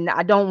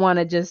I don't want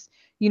to just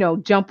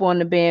jump on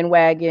the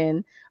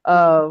bandwagon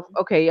of Mhm.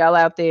 okay, y'all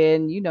out there,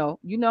 and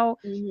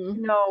Mhm.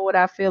 what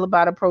I feel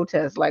about a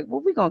protest. Like,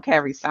 well, we gonna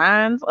carry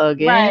signs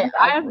Right. again?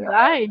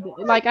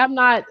 Like, I'm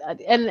not,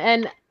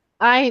 and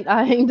I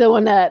ain't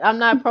doing that. I'm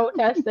not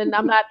protesting.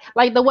 I'm not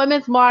like the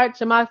women's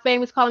march and my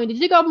family's calling me,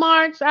 "Did you go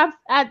march?"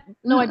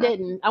 No, I mm-mm.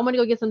 didn't. I want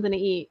to go get something to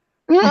eat.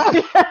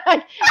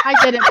 I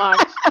didn't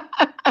march.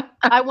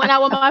 I went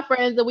out with my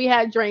friends and we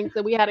had drinks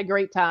and we had a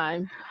great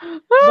time.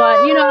 But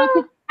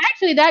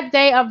actually that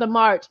day of the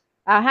march,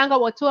 I hung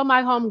out with two of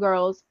my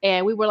homegirls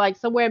and we were like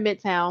somewhere in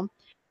Midtown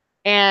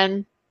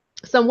and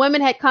some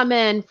women had come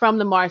in from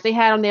the march. They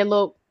had on their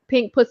little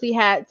pink pussy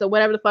hats or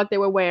whatever the fuck they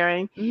were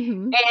wearing.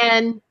 hmm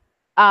And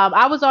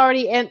I was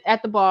already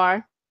at the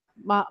bar.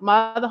 My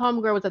other homegirl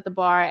was at the bar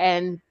and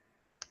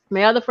my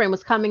other friend was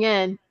coming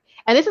in.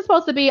 And this is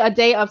supposed to be a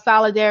day of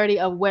solidarity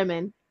of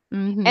women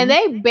and hmm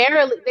they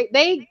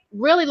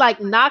really like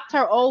knocked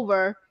her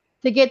over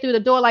to get through the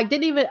door, like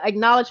didn't even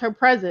acknowledge her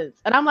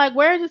presence. And I'm like,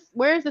 where's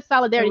the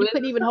solidarity? You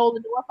couldn't even hold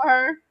the door for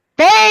her.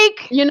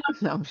 Fake. You know,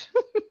 No.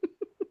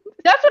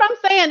 that's what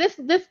I'm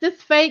saying.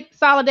 This fake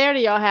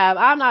solidarity y'all have.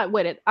 I'm not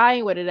with it. I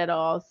ain't with it at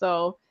all.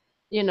 So,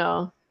 you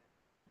know,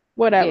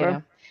 whatever.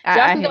 Yeah,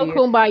 Y'all I can hear go you.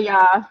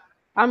 kumbaya.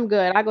 I'm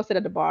good. I go sit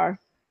at the bar.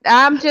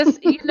 I'm just,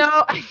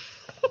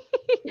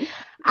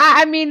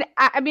 I mean,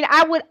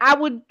 I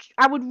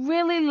would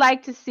really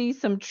like to see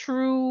some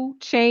true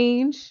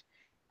change.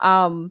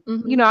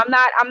 Mhm.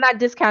 I'm not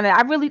discounting.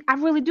 I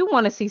really do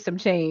want to see some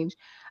change.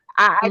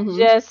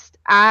 Mhm. I just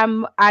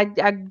I'm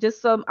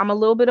a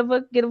little bit of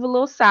a give a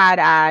little side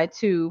eye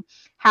to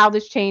how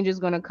this change is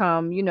going to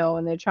come,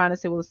 and they're trying to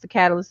say, well, it's the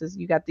catalyst is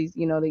you got these,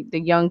 the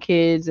young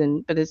kids,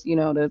 and but it's,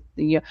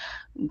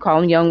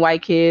 call them young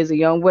white kids or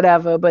young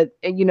whatever, but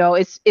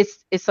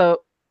it's a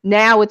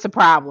now it's a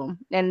problem,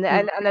 and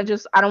I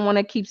don't want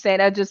to keep saying.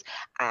 I just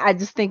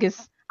think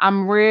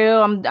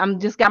I'm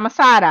just got my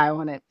side eye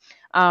on it.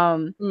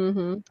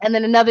 Mhm. And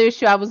then another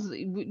issue,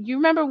 you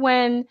remember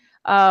when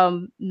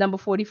number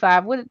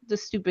 45, what the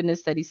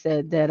stupidness that he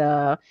said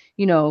that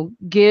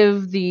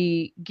give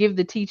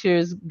the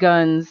teachers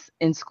guns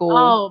in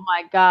school. Oh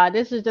my God,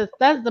 that's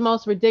the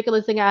most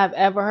ridiculous thing I have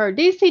ever heard.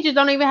 These teachers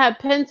don't even have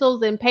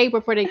pencils and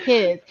paper for their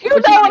kids, You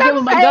but you know want what to give I'm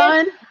them a saying?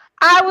 gun?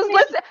 I Give was me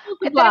some listening. school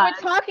They were supplies.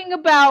 talking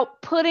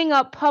about putting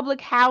up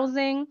public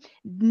housing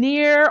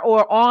near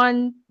or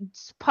on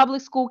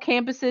public school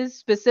campuses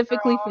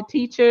specifically for Girl,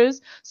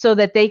 teachers so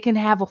that they can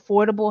have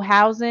affordable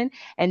housing.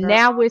 And girl.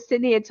 now we're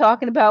sitting here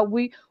talking about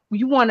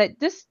you want to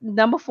this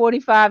number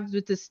 45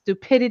 with the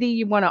stupidity.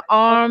 You want to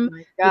Oh arm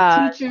my the gosh.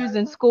 teachers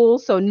in school.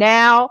 So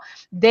now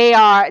they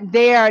are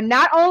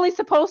not only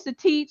supposed to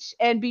teach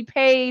and be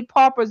paid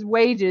paupers'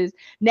 wages.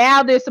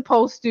 Now they're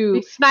supposed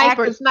to These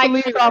act snipers, as snipe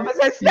police shooters.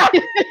 officers,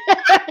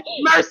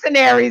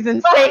 mercenaries,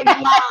 and save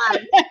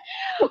lives.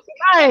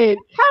 Right.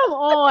 Come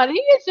on. He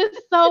is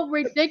just so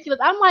ridiculous.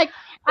 I'm like,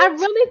 I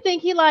really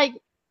think he like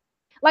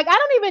I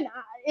don't even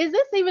is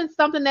this even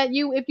something that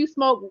you if you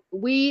smoke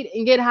weed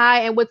and get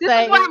high and would This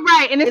is say, why,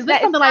 right? And is it's this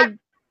not. It's something not. like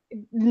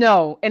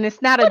No, and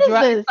it's not a what is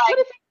drug. It's this? like What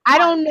is I he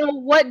don't on? know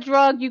what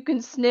drug you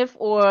can sniff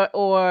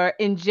or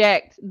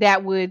inject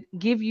that would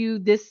give you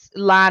this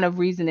line of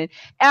reasoning.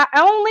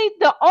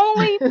 The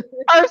only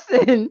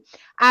person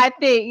I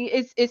think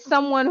is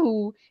someone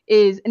who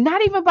is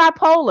not even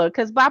bipolar,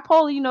 because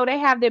bipolar, they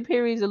have their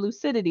periods of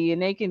lucidity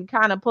and they can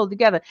kind of pull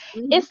together.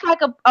 Mhm. It's like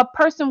a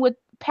person with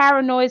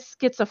paranoid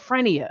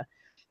schizophrenia.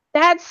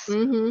 That's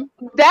Mhm.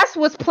 that's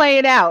what's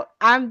playing out.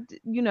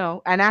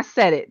 And I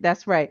said it.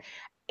 That's right.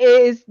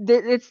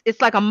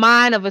 It's like a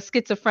mind of a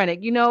schizophrenic,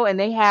 and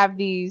they have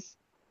these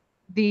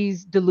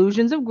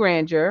delusions of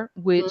grandeur,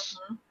 which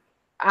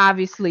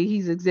obviously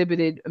he's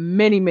exhibited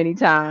many, many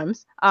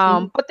times.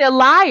 Mhm. But they're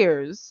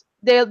liars.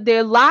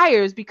 They're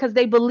liars because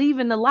they believe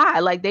in the lie.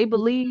 Like they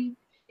believe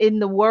in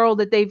the world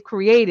that they've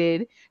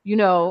created,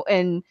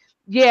 and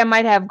yeah, it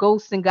might have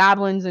ghosts and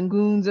goblins and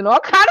goons and all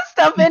kind of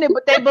stuff in it,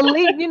 but they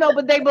believe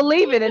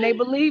it, and they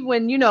believe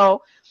when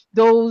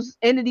those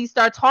entities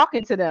start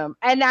talking to them.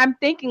 And I'm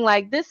thinking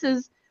like this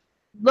is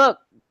look,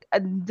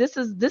 this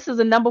is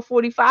a number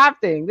 45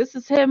 thing. This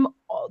is him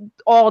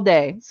all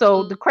day.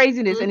 So the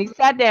craziness, and he Mhm.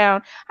 sat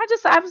down.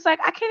 I was like,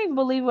 I can't even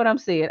believe what I'm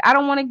seeing. I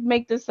don't want to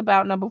make this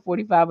about number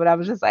 45, but I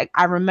was just like,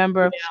 I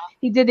remember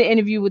he did the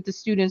interview with the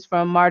students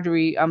from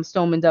Marjorie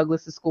Stoneman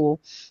Douglas's school,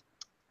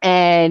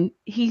 and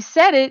he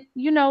said it,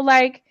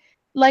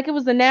 like it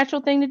was the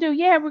natural thing to do.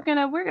 Yeah, we're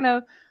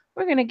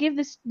gonna give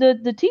this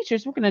the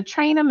teachers, we're gonna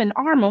train them and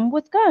arm them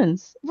with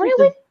guns.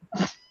 Really?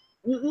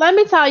 Let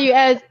me tell you,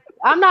 as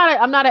I'm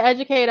not an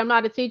educator, I'm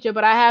not a teacher,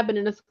 but I have been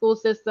in the school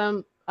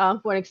system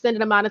for an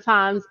extended amount of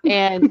times,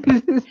 and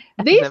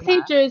these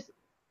teachers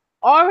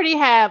already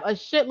have a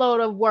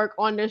shitload of work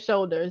on their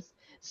shoulders.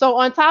 So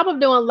on top of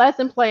doing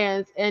lesson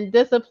plans and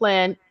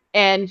discipline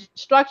and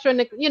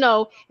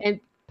structuring, and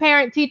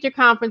parent teacher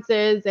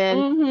conferences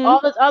and Hmm. all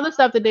this other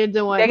stuff that they're They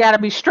doing, gotta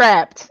be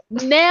strapped,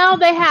 now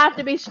they have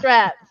to be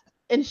strapped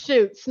and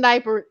shoot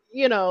sniper,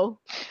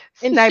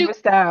 and shoot. sniper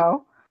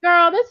style.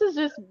 Girl, this is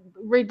just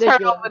Turn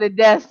ridiculous. over the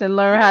desk and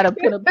learn how to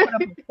put up a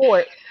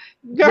fort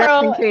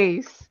just in Girl,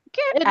 case.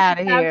 Get it out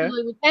of is here.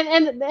 absolutely,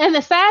 and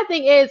the sad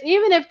thing is,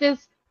 even if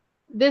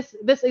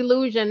this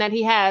illusion that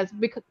he has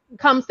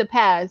comes to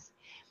pass,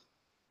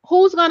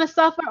 who's going to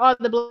suffer are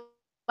the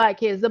black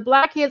kids. The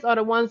black kids are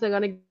the ones that are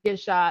going to get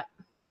shot.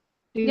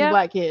 These Yep.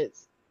 black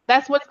kids.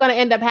 That's what's going to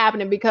end up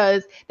happening,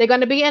 because they're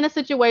going to be in a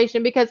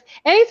situation, because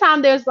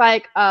anytime there's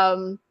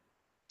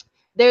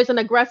an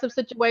aggressive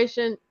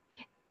situation,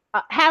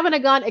 having a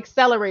gun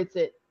accelerates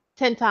it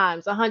 10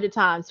 times, 100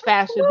 times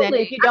faster than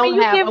if Absolutely. you I mean, don't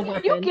you have give a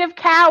you weapon. give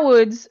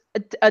cowards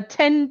a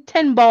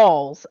 10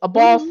 balls, a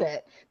ball Hmm.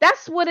 set.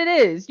 That's what it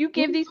is. You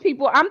give these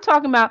people. I'm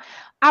talking about.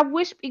 I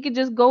wish we could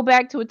just go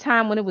back to a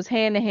time when it was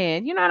hand to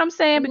hand. You know what I'm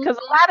saying? Because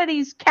a lot of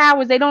these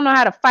cowards, they don't know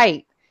how to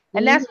fight,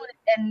 and Hmm. that's what.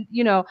 And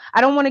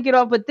I don't want to get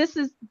off, but this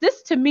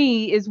to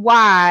me is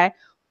why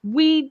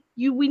we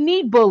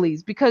need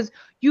bullies, because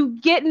you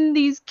getting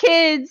these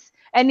kids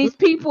and these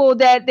people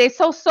that they're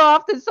so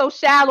soft and so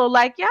shallow.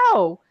 Like,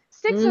 yo,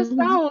 sticks and Hmm.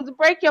 stones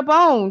break your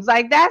bones.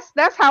 Like that's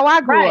how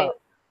I grew Right. up.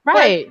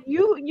 But Right.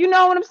 you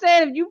know what I'm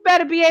saying? You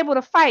better be able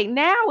to fight.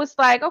 Now it's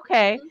like,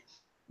 okay,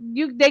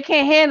 they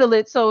can't handle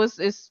it, so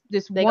it's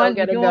this They go one,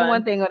 get you're a doing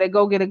one gun. thing or they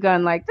go get a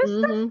gun. Like this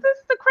this Hmm. this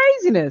is the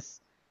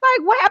craziness.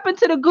 Like, what happened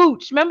to the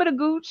gooch? Remember the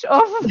gooch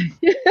off of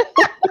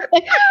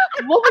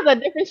What was a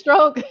different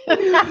stroke?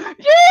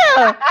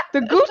 yeah,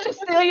 the gooch is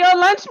still your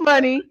lunch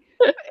money.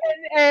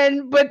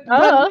 And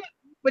Uh-huh.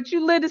 but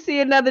you live to see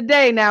another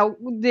day. Now,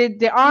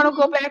 did Arnold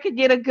go Hmm. back and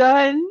get a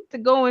gun to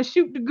go and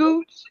shoot the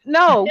gooch?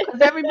 No,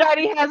 because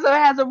everybody has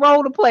a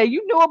role to play.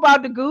 You knew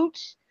about the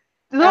gooch.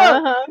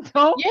 Look, Uh-huh.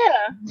 don't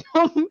Yeah.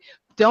 don't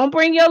don't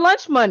bring your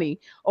lunch money,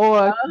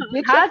 or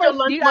get your Hide your first.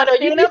 lunch You got money, to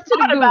or you stand be up to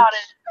the smart about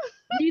it.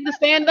 gooch. You either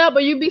stand up or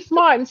you be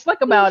smart and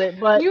slick about it.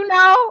 But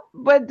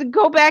But to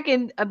go back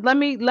and let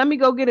me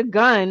go get a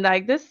gun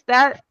like this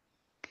that.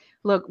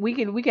 Look, we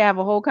can have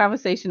a whole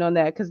conversation on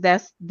that, because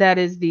that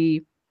is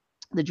the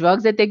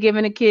drugs that they're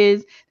giving the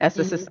kids. That's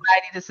a hmm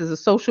society. This is a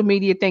social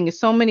media thing. There's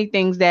so many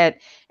things that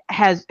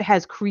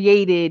has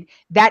created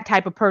that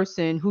type of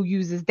person who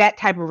uses that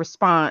type of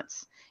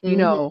response,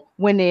 hmm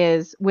when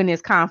there's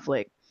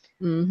conflict.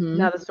 hmm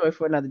Another story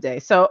for another day.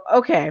 So,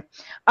 okay.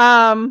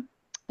 um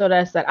So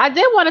that's that. I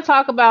did want to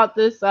talk about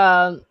this,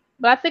 but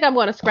I think I'm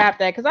going to scrap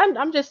that, because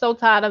I'm just so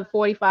tired of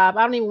 45.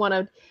 I don't even want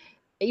to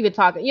even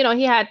talk. He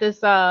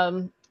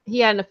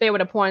had an affair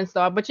with a porn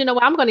star, but you know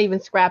what? I'm going to even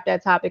scrap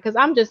that topic, because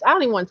I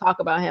don't even want to talk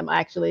about him,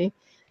 actually.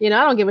 I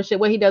don't give a shit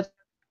what he does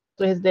with his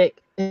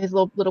dick, his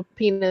little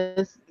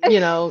penis.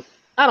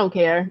 I don't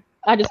care.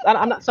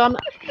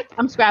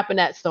 I'm scrapping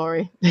that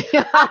story.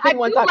 I don't I even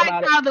want do to talk like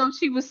about it. how, though,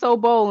 she was so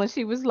bold and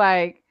she was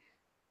like,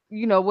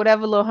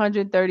 whatever little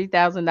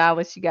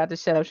 $130,000 she got to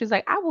shut up. She's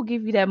like, I will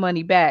give you that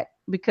money back,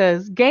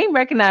 because game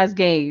recognized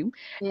game.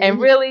 And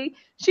Hmm. really,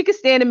 she could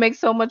stand to make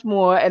so much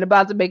more and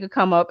about to make a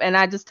come up. And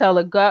I just tell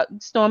her, go,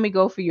 Stormy,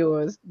 go for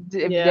yours.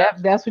 If Yeah,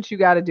 that's what you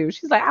got to do.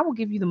 She's like, I will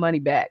give you the money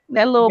back.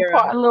 That little girl.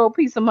 part, little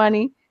piece of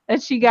money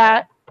that she Yeah.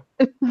 got.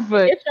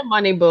 But Get your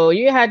money, boo.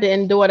 You had to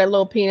endure that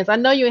little penis. I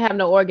know you have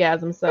no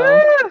orgasm,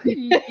 so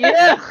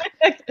yeah,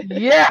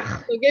 yeah.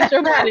 so get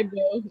your money,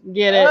 boo.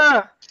 Get it.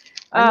 uh,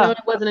 I know uh, it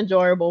wasn't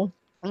enjoyable.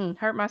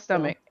 hurt my So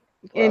stomach.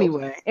 gross.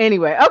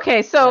 Anyway,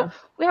 okay. So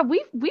Yeah.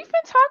 we've been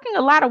talking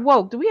a lot of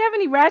woke. Do we have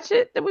any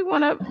ratchet that we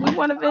wanna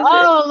visit?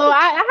 Oh, Lord,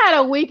 I had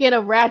a weekend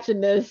of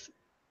ratchetness,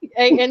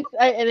 an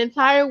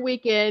entire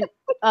weekend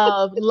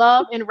of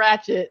love and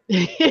ratchet.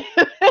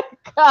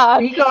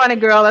 God. Speak on it,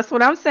 girl. That's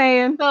what I'm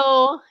saying.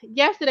 So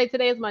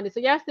today is Monday. So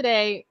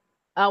yesterday,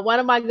 one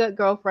of my good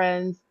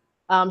girlfriends,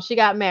 she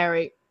got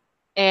married,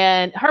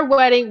 and her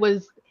wedding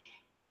was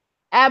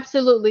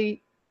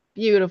absolutely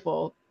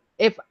beautiful.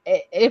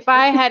 if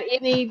I had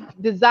any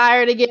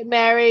desire to get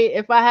married,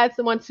 if I had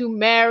someone to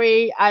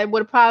marry, I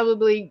would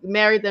probably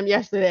marry them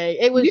yesterday.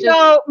 It was You just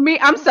know, me,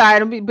 I'm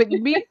sorry, but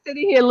me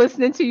sitting here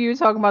listening to you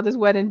talking about this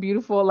wedding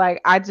beautiful,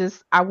 like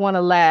I want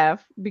to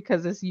laugh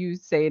because it's you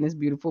saying it's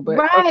beautiful,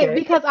 but right, okay.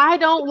 because I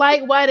don't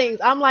like weddings.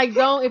 I'm like,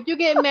 don't, if you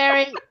get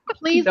married,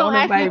 please don't Don't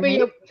ask me to invite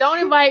be me. don't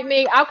invite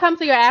me. I'll come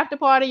to your after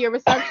party, your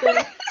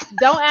reception.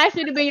 Don't ask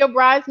me to be your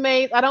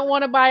bridesmaids. I don't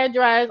want to buy a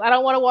dress. I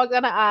don't want to walk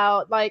down the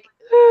aisle. Like,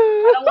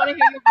 I don't want to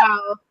hear your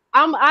vows.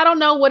 I don't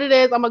know what it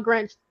is. I'm a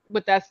Grinch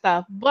with that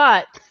stuff.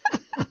 But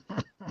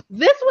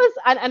this was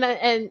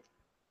and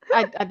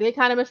I did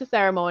kind of miss the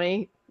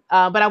ceremony.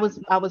 But I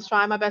was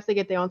trying my best to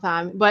get there on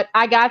time. But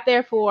I got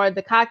there for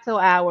the cocktail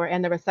hour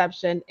and the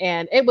reception,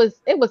 and it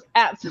was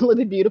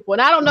absolutely beautiful.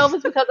 And I don't know if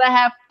it's because I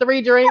have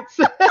 3 drinks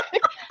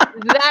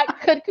that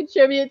could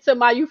contribute to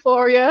my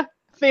euphoria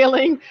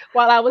feeling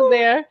while I was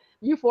there,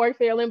 euphoric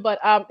feeling. But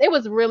it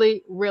was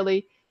really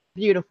really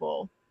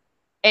beautiful.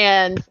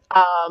 And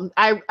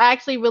I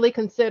actually really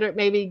considered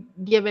maybe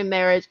giving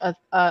marriage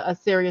a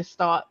serious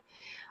thought.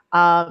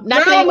 Not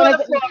that Girl, anyone has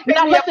motherfucker, pick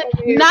not me up listen,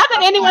 over here. not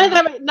that anyone has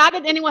ever not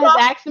that anyone has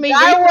asked me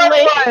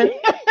recently. 911.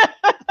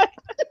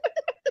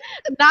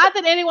 Not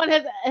that anyone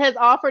has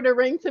offered a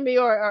ring to me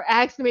or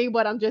asked me,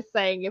 but I'm just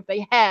saying if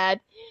they had,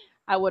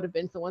 I would have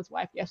been someone's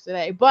wife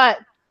yesterday. But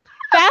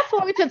fast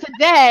forward to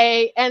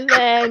today, and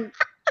then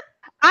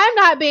I'm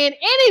not being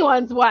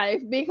anyone's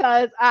wife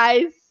because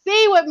I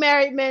see what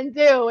married men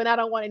do, and I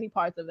don't want any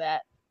parts of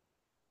that.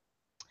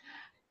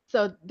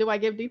 So, do I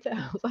give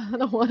details? I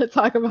don't want to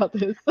talk about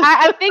this.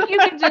 I think you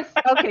can just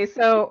okay.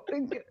 So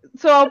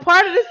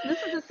part of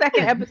this is the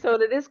second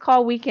episode. It is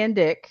called Weekend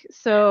Dick.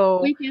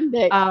 So Weekend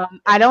dick.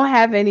 I don't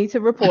have any to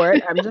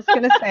report. I'm just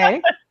gonna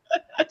say.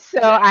 So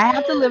I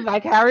have to live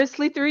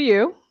vicariously through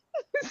you.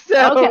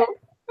 Okay. So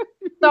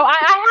So I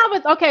have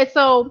it. Okay,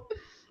 so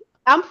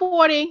I'm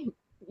 40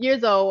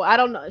 years old. I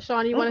don't know, Sean.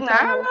 You want to tell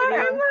me how old you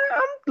are?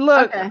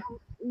 look, Okay.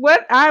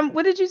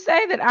 what did you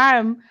say that I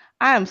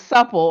am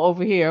supple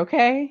over here,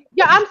 okay?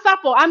 Yeah, I'm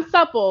supple. I'm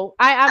supple.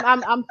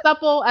 I'm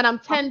supple and I'm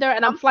tender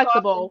and I'm I'm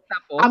soft and flexible.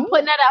 I'm supple.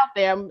 putting that out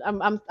there.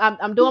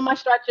 I'm doing my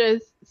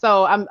stretches,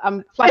 so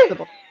I'm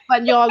flexible.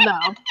 Letting y'all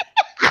know.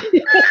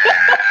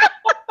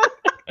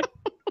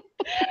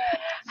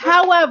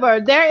 However,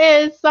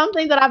 there is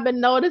something that I've been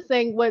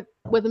noticing with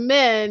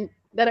men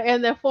that are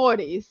in their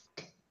 40s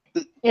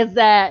is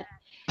that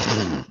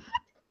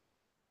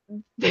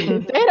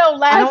they don't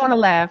I don't last. want to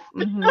laugh.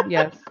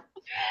 Yes.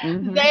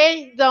 hmm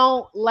They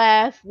don't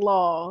last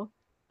long.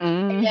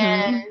 hmm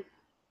And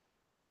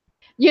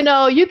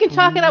you can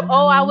chalk it up,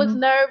 oh, I was hmm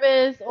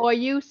nervous, or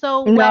you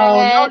so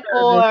No wet, nervous.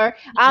 or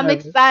No I'm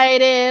nervous.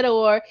 excited,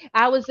 or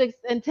I was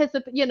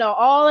anticipating,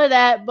 all of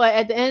that. But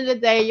at the end of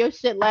the day, your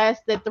shit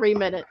lasted 3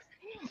 minutes.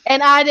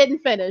 And I didn't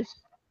finish.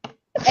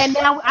 And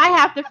now I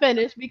have to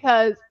finish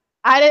because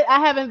I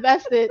have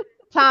invested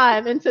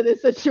time into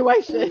this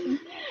situation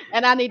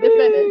and I need to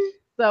finish.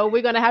 So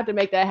we're gonna have to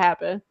make that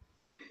happen.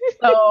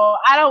 So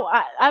I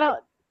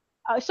don't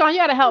Sean, you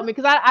gotta help me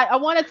because I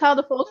want to tell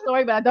the full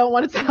story, but I don't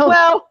want to tell the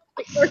Well,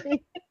 full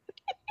story.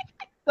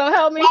 So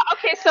help me.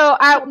 okay, so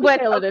I Help me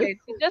but tailor this. okay,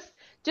 so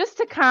just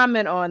to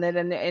comment on it,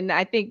 and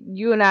I think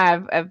you and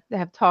I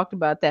have talked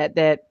about that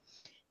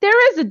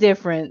there is a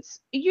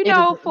difference, It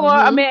is. for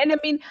a man. I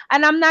mean,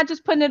 and I'm not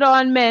just putting it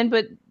on men,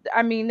 but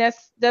I mean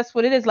that's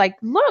what it is. Like,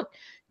 look,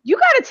 you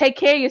got to take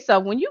care of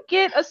yourself when you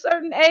get a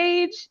certain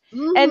age,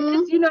 and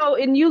Mm-hmm.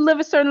 and you live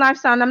a certain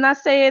lifestyle. And I'm not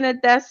saying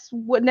that that's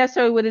what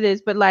necessarily what it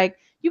is, but like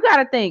you got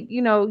to think,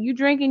 you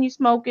drinking, you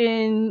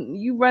smoking,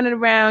 you running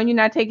around, you're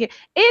not taking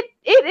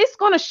it's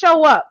gonna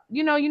show up.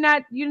 You're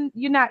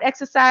not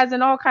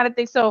exercising, all kind of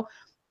things. So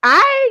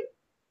I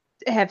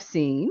have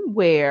seen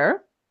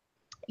where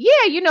yeah,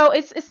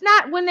 it's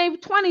not when they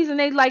 20s and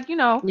they like,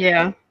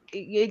 Yeah.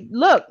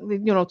 look,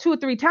 2 or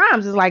 3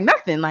 times is like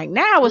nothing. Like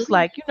now it's Mhm.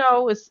 like,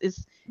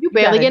 it's You you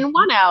barely gotta getting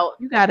one out.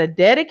 you gotta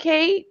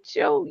dedicate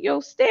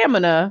your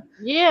stamina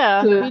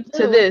Yeah, to you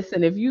do. this.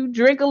 And if you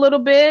drink a little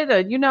bit, or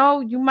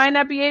you might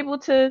not be able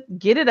to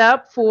get it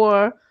up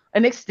for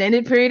an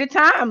extended period of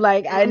time.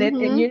 Like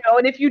Mm-hmm.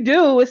 and if you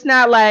do, it's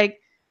not like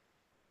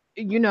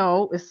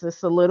it's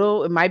just a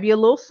little, it might be a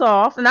little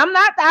soft. And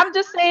I'm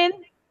just saying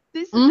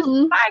this is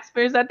Mm-hmm. my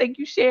experience. I think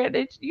you shared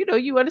it,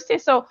 you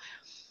understand. So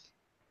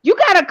you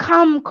gotta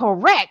come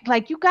correct.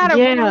 Like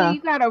Yeah.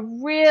 you gotta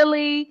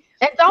really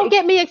And don't take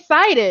get me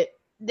excited.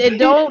 it.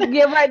 Don't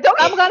get right. Don't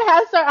I'm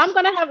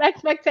gonna have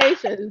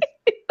expectations.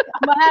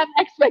 I'm gonna have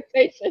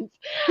expectations.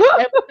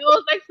 If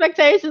those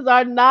expectations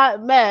are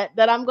not met,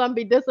 then I'm gonna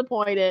be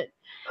disappointed.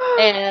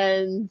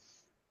 And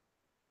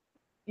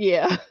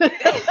yeah,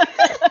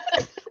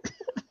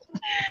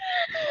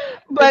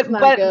 it's but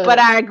not but but good.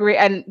 I agree,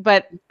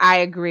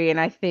 and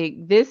I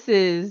think this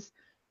is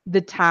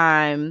the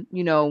time,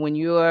 when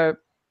you're,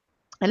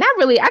 and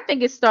I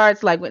think it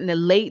starts like in the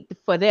late,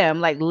 for them,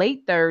 like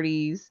late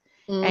 30s,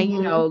 and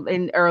Hmm.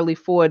 in early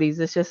 40s.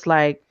 It's just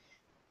like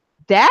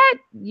that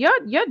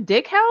your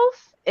dick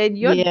health and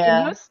your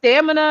Yeah.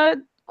 stamina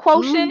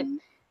quotient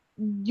Hmm.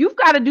 you've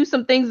got to do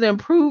some things to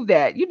improve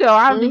that. You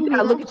got to look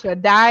Mhm. at your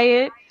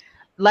diet.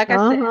 Like I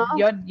said, Uh-huh.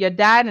 your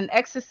diet and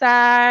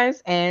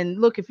exercise. And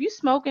look, if you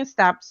smoking,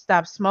 stop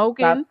Stop.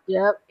 smoking,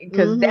 Yep. because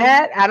Mhm.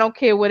 that, I don't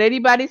care what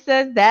anybody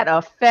says, that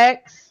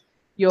affects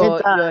It your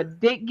does.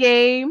 dick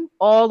game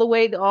all the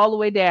way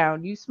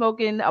down. You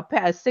smoking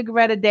a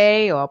cigarette a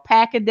day or a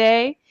pack a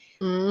day,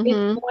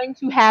 it's Mhm. going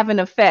to have an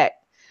effect.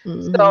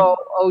 So, Mhm.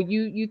 oh,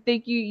 you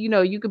think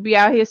you could be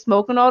out here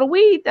smoking all the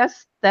weed?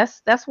 That's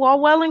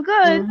well and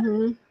good,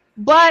 Mhm.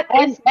 but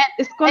And,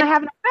 it's going and to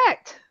have an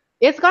effect.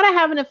 it's gonna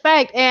have an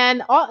effect.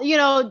 And all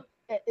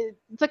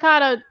to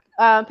kind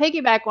of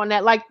piggyback on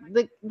that, like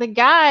the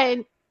guy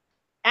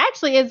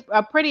actually is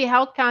a pretty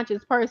health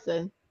conscious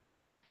person.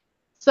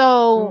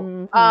 So,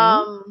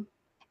 Hmm.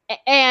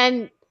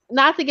 and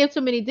not to give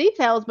too many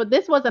details, but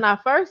this wasn't our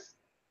first,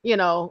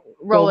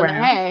 Go roll in the round.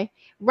 hay.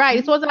 Right.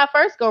 This Mhm. wasn't our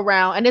first go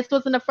round, and this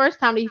wasn't the first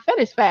time that he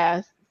finished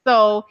fast.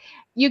 So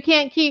you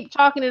can't keep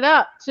chalking it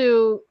up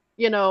to,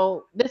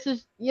 this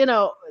is,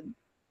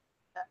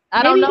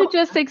 I don't Maybe you know.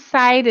 just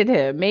excited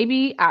him.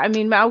 Maybe, I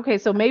mean, okay,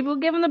 so maybe we'll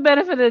give him the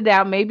benefit of the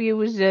doubt. Maybe it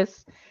was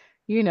just,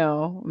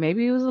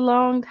 maybe it was a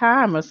long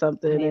time or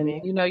something, and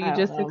Maybe. you I don't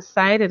just know.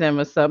 excited him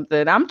or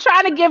something. I'm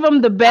trying to give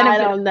him the I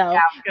benefit of don't know.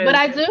 the But doubt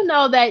I do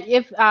know that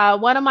if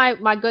one of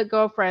my good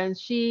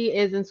girlfriends, she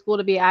is in school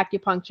to be an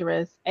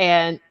acupuncturist,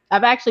 and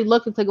I've actually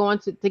looked into going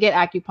to get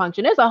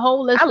acupuncture. There's a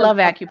whole I list love of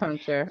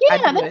acupuncture. I yeah,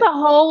 do there's it. a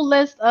whole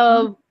list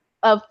Mhm.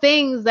 of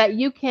things that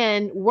you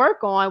can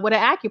work on with an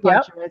Yep.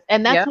 acupuncturist,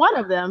 and that's Yep. one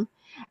of them.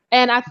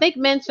 And I think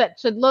men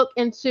should look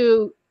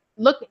into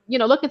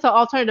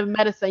alternative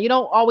medicine. You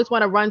don't always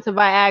want to run to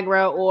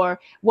Viagra or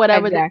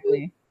whatever the new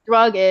Exactly.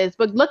 drug is,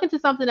 but look into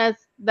something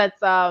that's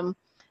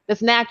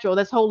natural,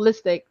 that's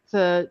holistic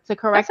to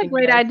That's a correcting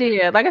great this.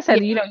 idea. Like I Yeah.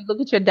 said, you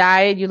look at your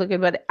diet, you look at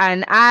what,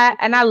 and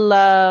I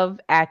love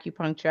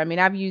acupuncture. I mean,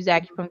 I've used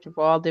acupuncture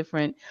for all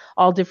different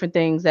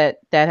things that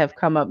have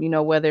come up.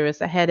 Whether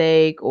it's a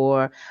headache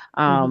or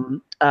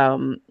Mhm.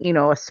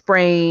 a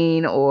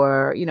sprain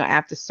or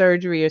after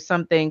surgery or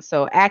something.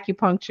 So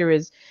acupuncture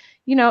is,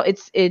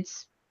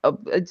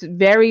 it's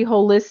very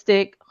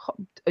holistic.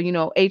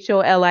 Holistic,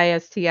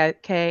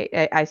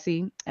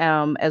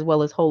 as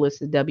well as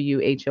holistic,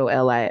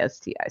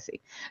 Wholistic.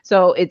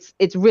 So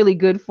it's really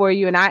good for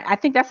you, and I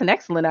think that's an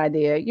excellent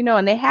idea.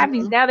 And they have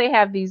these Mhm. now. They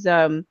have these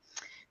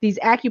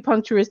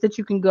acupuncturists that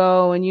you can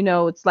go, and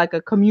it's like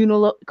a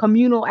communal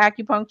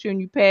acupuncture,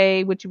 and you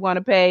pay what you want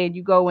to pay, and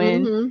you go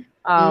in, Mhm.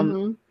 um,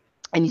 Mhm.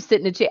 and you sit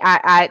in the chair.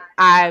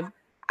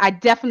 I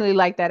definitely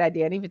like that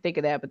idea. I didn't even think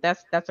of that, but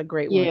that's a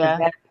great one because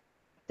Yeah.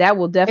 that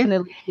will It's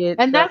definitely get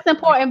and the that's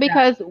important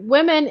because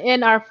women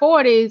in our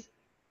 40s,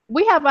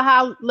 we have a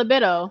high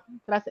libido.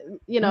 Can I say,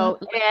 libido.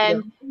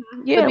 and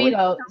Mhm. Yeah, libido. we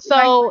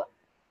like So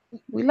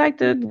we like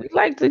to get we it.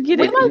 like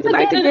We to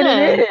like get to it get it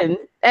in, in.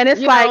 And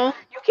it's you like know.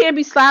 you can't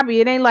be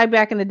sloppy. It ain't like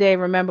back in the day,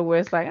 remember, where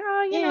it's like,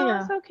 oh, it's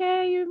Yeah.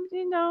 okay.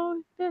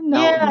 No,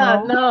 Yeah,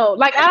 no. no.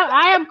 Like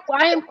I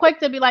am quick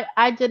to be like,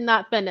 I did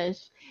not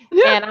finish.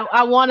 And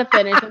I want to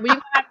finish. And we're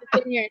gonna have to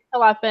sit here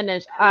until I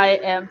finish. I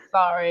am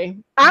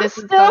sorry. I'm This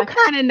is still gonna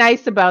kind of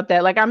nice about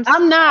that. Like I'm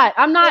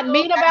not still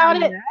mean about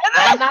kind it.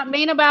 I'm not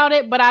mean about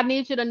it, but I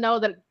need you to know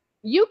that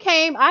you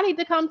came, I need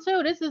to come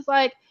too. This is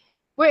like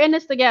we're in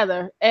this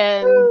together.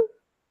 And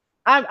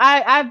of.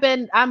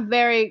 I'm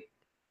very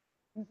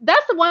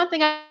that's the one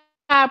thing I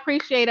appreciate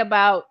about,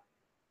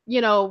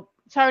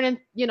 turning,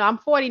 I'm 40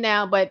 now,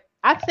 but I'd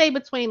say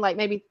between like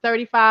maybe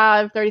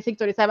 35, 36,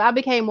 37, I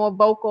became more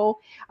vocal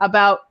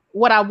about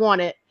what I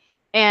wanted.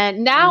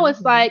 And now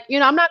it's Mhm. like,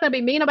 I'm not going to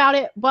be mean about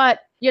it, but,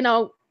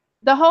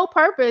 the whole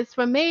purpose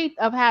for me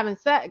of having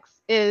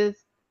sex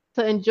is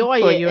to enjoy For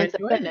it your and to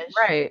enjoyment, finish,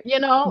 right?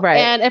 Right.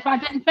 and if I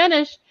didn't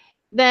finish,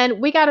 then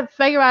we got to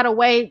figure out a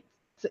way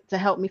to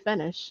help me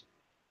finish.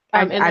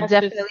 And I that's definitely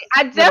just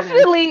I what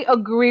it is. definitely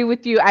agree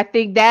with you. I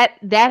think that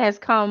has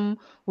come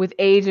with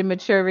age and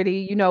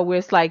maturity, where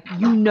it's like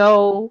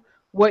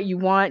what you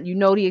want,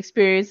 the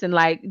experience, and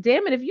like,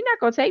 damn it, if you're not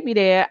gonna take me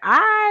there,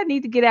 I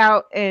need to get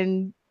out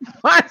and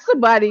find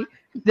somebody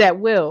that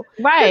will.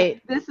 Because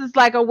Right. this is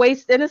like a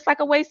waste, and it's like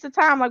a waste of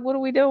time. Like, what are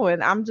we doing?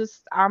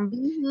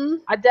 Hmm.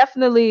 I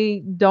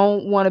definitely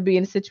don't want to be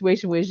in a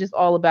situation where it's just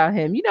all about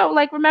him.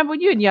 Like, remember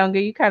when you were younger,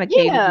 you kind of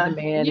catered to the Yeah,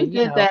 man, you and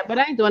did that, but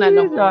I ain't doing that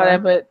no you did all that,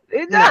 more. but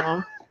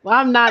No, well,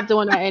 I'm not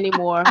doing that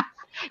anymore.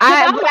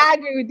 Because But I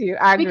agree with you.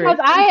 I because agree.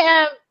 I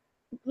am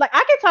like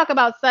I can talk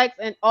about sex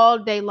and all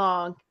day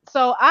long.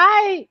 So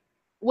I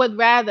would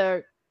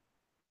rather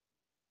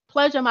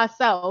pleasure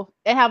myself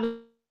and have the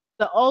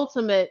ultimate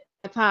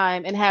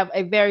time and have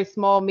a very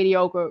small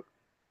mediocre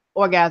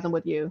orgasm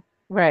with you.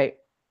 Right.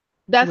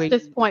 That's We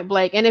just point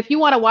blank. And if you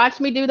want to watch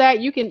me do that,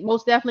 you can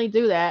most definitely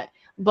do that.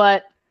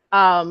 But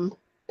um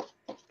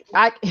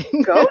I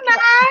go now.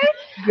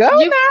 Go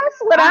you now. That's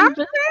what I'm I'm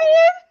just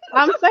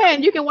I'm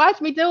saying you can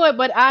watch me do it,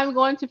 but I'm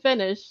going to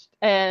finish,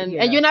 and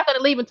saying. you're not going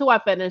to leave until I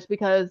finish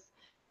because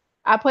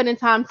I put in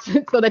time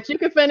so that you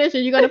can finish,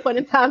 and you're going to put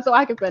in time so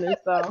I can finish.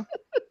 So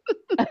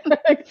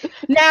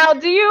Yeah. Now,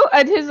 do you?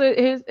 His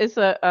it's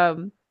a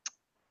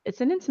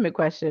it's an intimate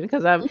question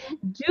because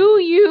do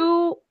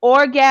you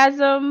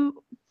orgasm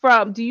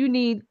from? Do you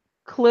need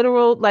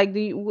clitoral like do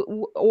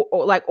you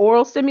or, like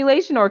oral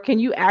stimulation, or can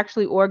you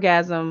actually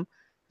orgasm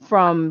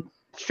from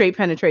straight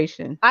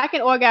penetration? I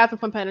can orgasm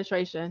from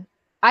penetration.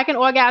 I can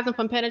orgasm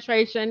from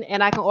penetration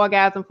and I can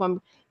orgasm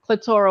from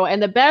clitoral.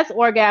 And the best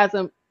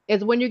orgasm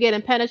is when you're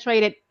getting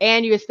penetrated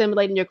and you're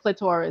stimulating your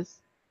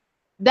clitoris.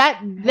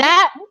 That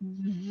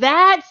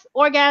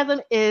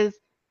orgasm is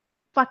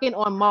fucking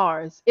on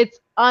Mars. It's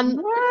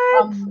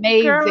What, amazing.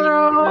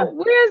 girl?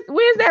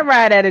 Where's that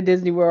ride at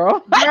Disney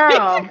World?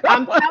 Girl,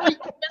 I'm telling you,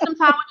 spend some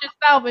time with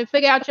yourself and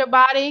figure out your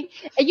body.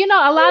 And you know,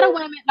 a lot of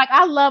women like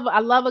I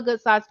love a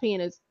good sized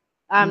penis.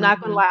 I'm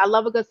not gonna Mhm. lie, I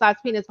love a good sized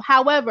penis.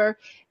 However,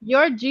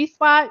 your G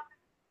spot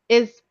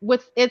is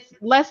it's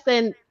less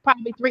than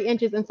probably 3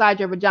 inches inside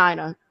your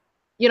vagina.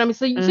 You know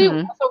what I mean?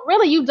 Mhm. So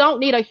really you don't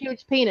need a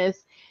huge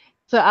penis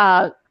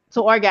to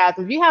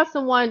orgasm. If you have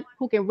someone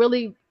who can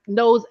really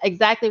knows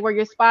exactly where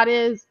your spot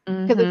is,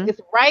 because Mhm.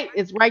 it's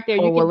right there.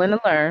 You Or can willing to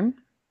learn.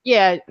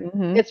 yeah,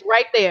 Mhm. it's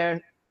right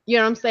there. You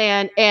know what I'm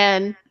saying?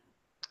 And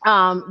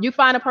you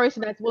find a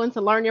person that's willing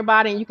to learn your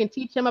body and you can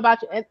teach them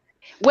about your and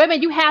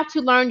women, you have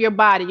to learn your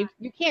body.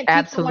 You can't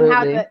teach someone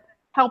how Absolutely. to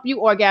help you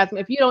orgasm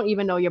if you don't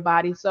even know your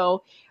body.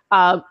 So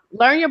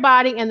learn your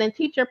body and then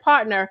teach your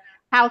partner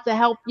how to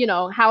help,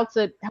 how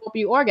to help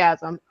you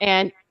orgasm.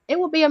 And it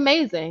will be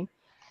amazing.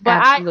 But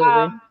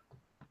Absolutely.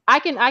 I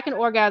can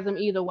orgasm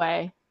either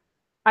way.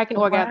 I can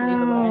orgasm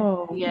either way.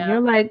 Wow. Yeah.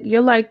 You're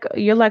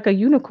like a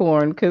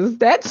unicorn because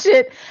that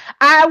shit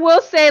I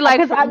will say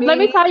like Because for let me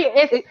me tell you,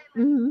 it's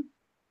mhm.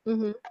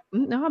 mhm.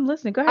 No, I'm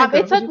listening. Go ahead,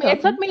 girl. It What took you me,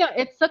 it talking?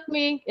 took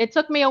me, it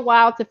took me a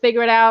while to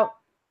figure it out,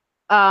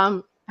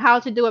 how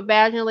to do it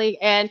vaginally.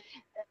 And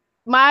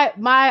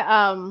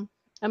I'm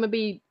gonna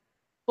be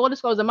full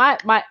disclosure.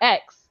 My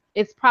ex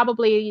is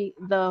probably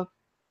the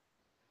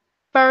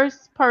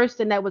first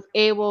person that was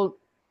able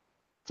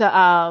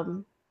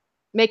to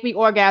make me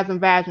orgasm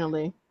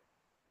vaginally.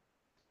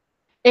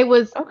 It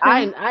was Okay.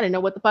 I didn't know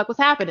what the fuck was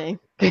happening.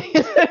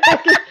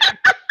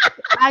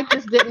 I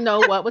just didn't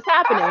know what was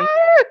happening.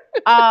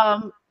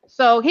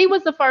 So he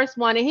was the first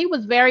one, and he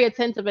was very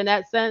attentive in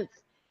that sense.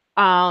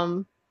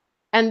 Um,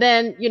 and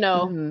then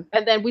Mhm.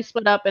 and then we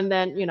split up, and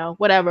then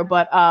whatever.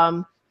 But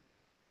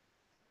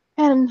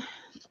and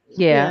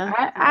Yeah, yeah,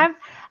 so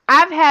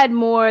I've had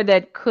more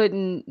that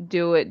couldn't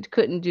do it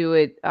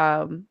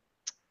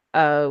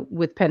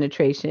with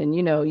penetration.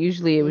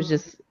 Usually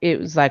mm, it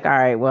was like, all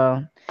right,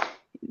 well,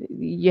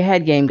 your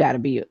head game got to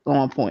be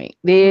on point.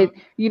 hmm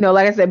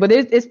Like I said, but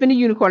it's been a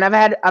unicorn. I've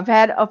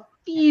had a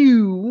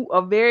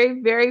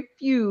very very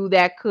few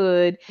that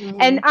could,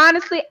 and hmm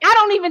honestly, I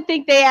don't even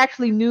think they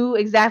actually knew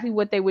exactly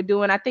what they were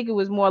doing. I think it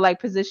was more like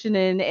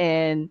positioning,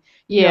 and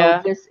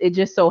yeah, just it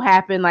just so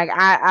happened. Like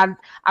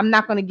I'm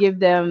not gonna give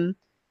them.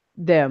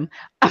 I'm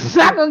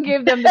not gonna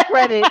give them the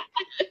credit.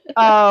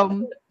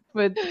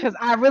 Because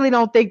I really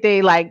don't think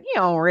they like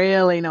don't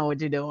really know what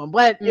you're doing,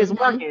 but it's hmm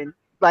working.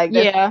 Like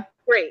that's yeah,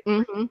 great.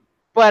 hmm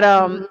But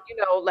hmm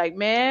like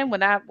man,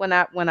 when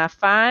I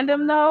find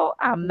them though,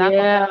 I'm not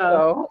gonna let yeah.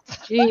 go.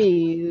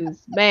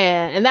 Jeez,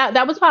 man, and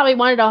that was probably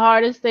one of the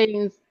hardest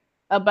things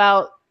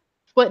about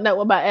splitting up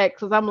with my ex,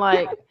 because I'm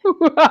like,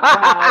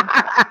 wow,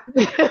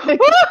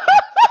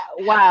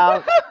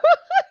 wow.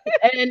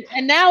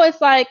 And now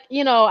it's like,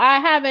 I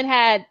haven't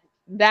had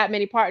that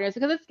many partners,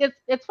 because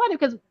it's funny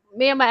because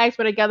me and my ex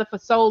were together for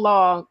so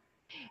long,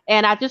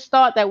 and I just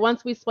thought that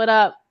once we split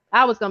up,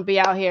 I was gonna be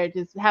out here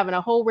just having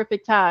a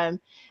horrific time,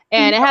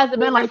 and it hasn't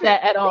been like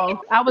that at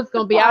all. I was It's a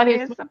gonna be out party. here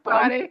It's a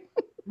smoking, party.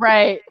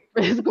 right?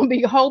 It's gonna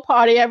be a whole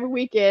party every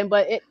weekend,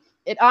 but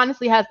it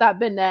honestly has not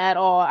been that at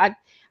all. I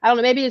don't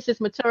know, maybe it's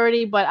just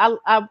maturity, but I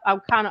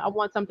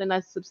want something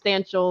that's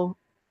substantial.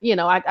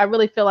 I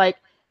really feel like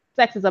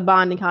sex is a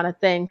bonding kind of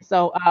thing.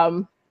 So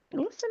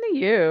Listen to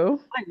you.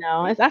 I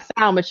know I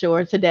sound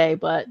mature today,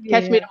 but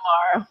catch me Yeah.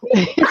 tomorrow.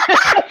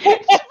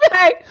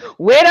 Like,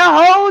 where the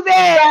hoes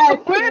Right.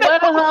 at? Where the Where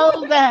the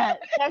hoes hell's that?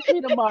 Catch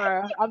me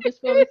tomorrow. I'm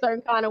just feeling a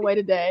certain kind of way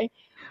today.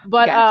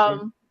 But got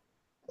you.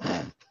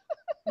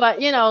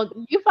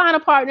 you find a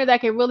partner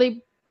that can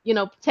really,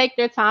 take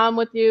their time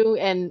with you,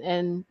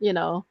 and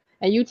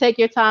you take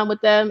your time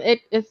with them.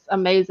 It's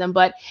amazing.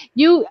 But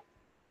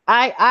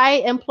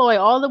I employ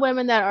all the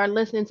women that are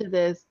listening to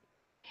this,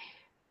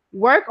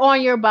 work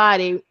on your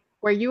body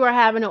where you are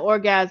having an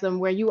orgasm,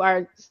 where you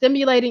are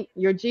stimulating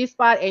your G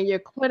spot and your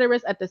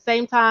clitoris at the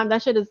same time.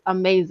 That shit is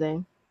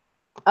amazing.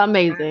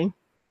 Amazing.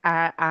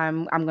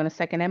 I'm gonna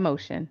second that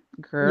motion,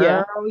 girl.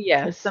 Yeah.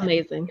 It's Yes,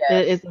 amazing.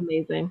 It yes. is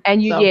amazing.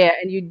 And you, So, yeah,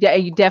 and you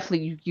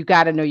definitely you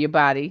got to know your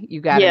body.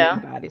 You got to know yeah.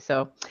 your body.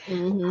 So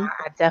Mhm.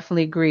 I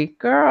definitely agree,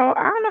 girl.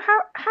 I don't know how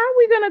are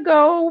we gonna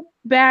go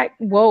back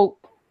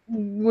woke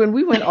when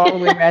we went all the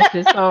way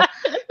ratchet. So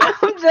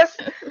I'm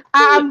just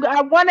I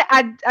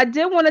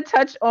did want to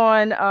touch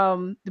on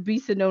the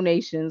Beast of No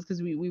Nations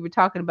because we were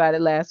talking about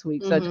it last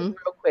week. So just Mhm.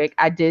 real quick,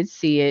 I did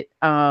see it.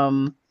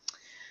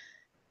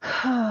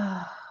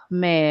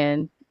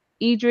 Man,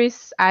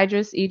 Idris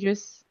Elba.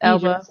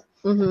 Idris.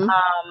 Mhm.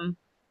 Um,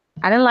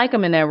 I didn't like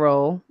him in that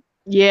role.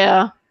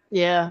 Yeah,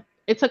 yeah.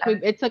 It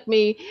took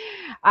me.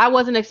 I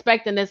wasn't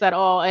expecting this at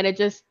all, and it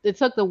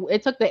took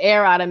the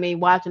air out of me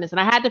watching this, and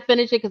I had to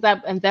finish it because I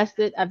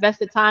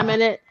invested time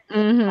in it.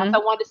 Hmm. So I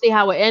wanted to see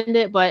how it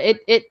ended, but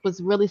it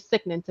was really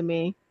sickening to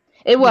me.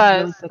 It Just was.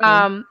 really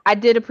sickening. I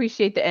did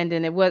appreciate the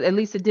ending. It was, at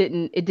least it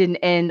didn't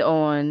end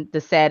on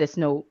the saddest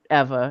note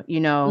ever, you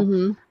know.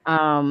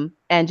 Hmm.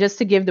 And just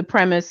to give the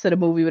premise of the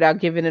movie without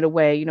giving it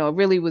away, you know,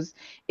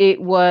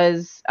 it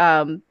was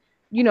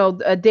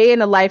a day in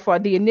the life, or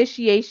the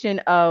initiation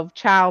of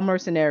child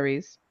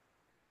mercenaries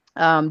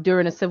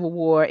during the civil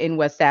war in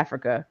West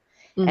Africa.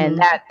 And Hmm.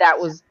 that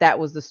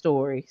was the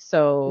story.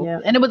 So Yeah,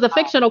 and it was a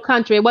fictional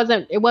country. It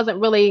wasn't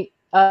really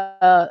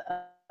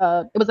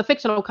it was a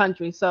fictional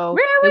country, so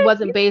it really.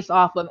 wasn't based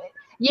off of it.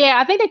 Yeah,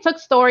 I think they took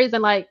stories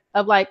and like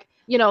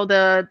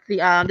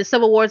the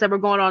civil wars that were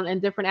going on in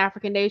different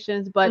African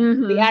nations, but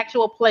the Hmm.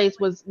 actual place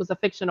was a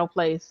fictional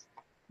place.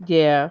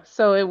 Yeah,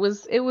 so it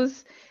was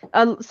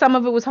some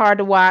of it was hard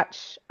to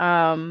watch.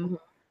 And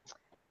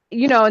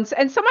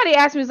somebody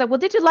asked me, it's like, well,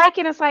 did you like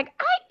it? It's like,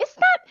 it's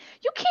not,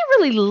 you can't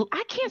really,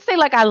 I can't say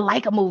like I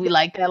like a movie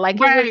like that. Like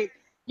it was, Right.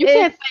 You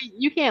can't it's, say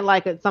you can't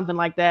like it, something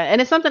like that,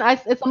 and it's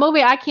a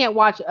movie I can't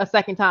watch a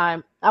second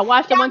time. I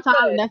watched yeah, it I'm one time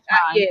and good. that's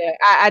fine. Yeah,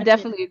 I I can't.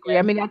 definitely agree. Yeah.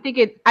 I mean,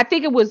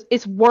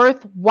 it's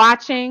worth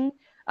watching,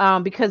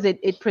 because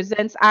it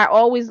presents, I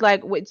always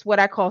like, it's what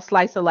I call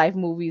slice of life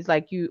movies,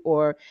 like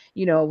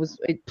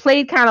it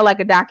played kind of like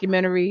a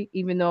documentary,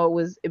 even though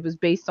it was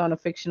based on a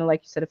fictional,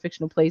 like you said, a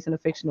fictional place and a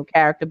fictional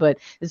character, but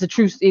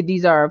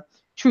these are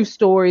true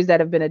stories that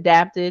have been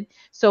adapted.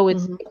 So Hmm.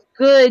 it's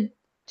good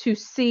to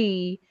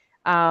see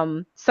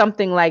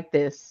something like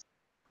this.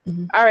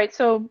 All right,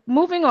 so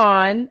moving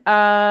on.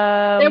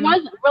 There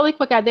was really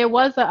quick. There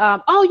was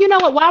a. Oh, you know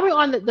what? While we're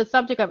on the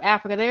subject of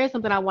Africa, there is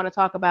something I want to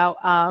talk about.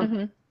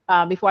 Mhm.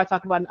 Before I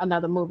talk about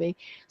another movie.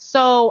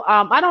 So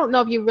I don't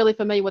know if you're really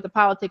familiar with the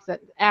politics of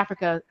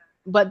Africa,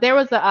 but there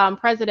was a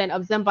president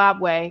of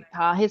Zimbabwe.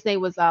 His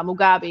name was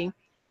Mugabe.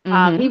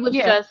 Um, he Mhm. was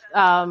Yeah. just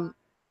um,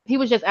 he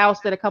was just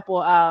ousted a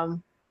couple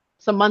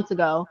some months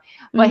ago,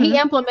 but he Mhm.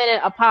 implemented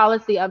a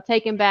policy of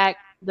taking back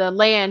the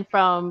land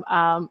from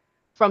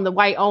the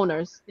white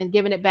owners and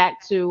giving it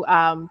back to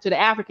the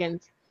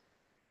Africans.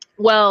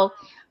 Well,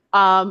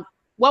 um,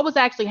 what was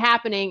actually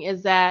happening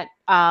is that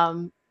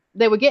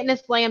they were getting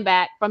this land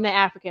back from the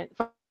African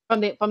from the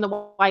white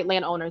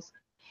landowners,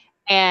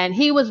 and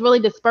he was really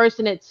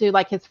dispersing it to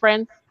like his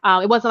friends.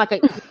 It wasn't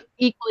like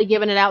equally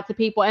giving it out to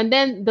people, and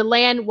then the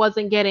land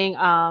wasn't getting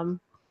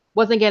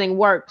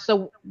worked.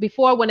 So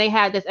before, when they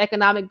had this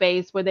economic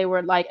base where they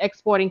were like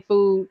exporting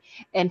food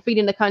and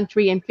feeding the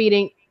country and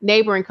feeding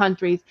neighboring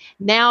countries,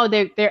 now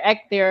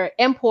they're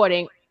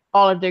importing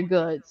all of their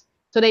goods.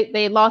 So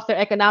they lost their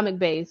economic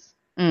base.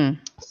 Mm.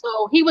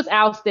 So he was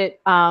ousted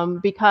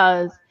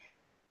because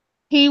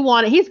he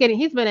wanted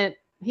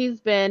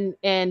he's been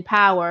in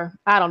power,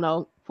 I don't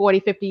know, 40,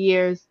 50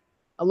 years,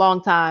 a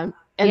long time.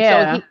 And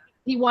so Yeah.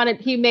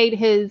 he made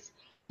his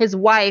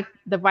wife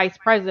the vice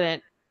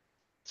president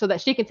so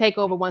that she can take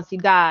over once he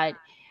died.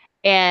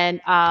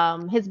 And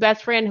his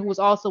best friend, who was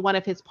also one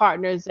of his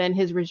partners in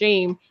his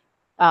regime,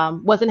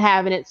 wasn't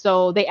having it,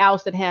 so they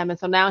ousted him. And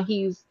so now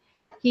he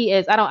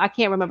is I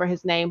can't remember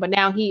his name, but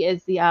now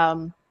he's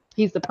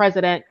the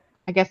president.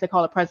 I guess they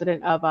call it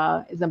president of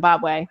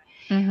Zimbabwe.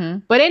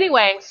 Mhm. But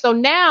anyway, so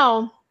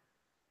now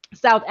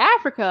South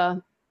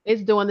Africa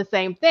is doing the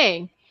same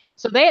thing.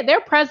 So their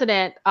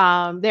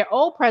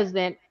old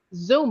president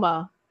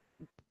Zuma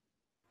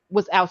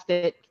was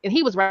ousted, and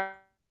he was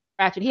ratchet. He had all these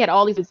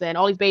kids and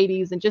all these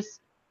babies, and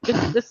just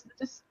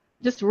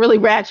really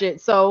ratchet.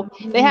 So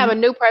they have Mhm. a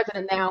new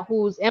president now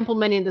who's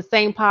implementing the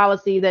same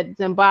policy that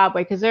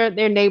Zimbabwe, because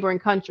they're neighboring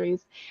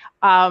countries,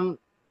 um,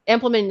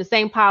 implementing the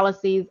same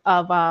policies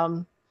of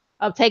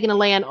taking the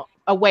land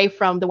away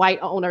from the white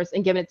owners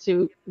and giving it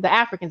to the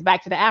Africans,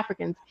 back to the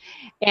Africans.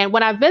 And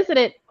when I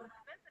visited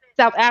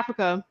South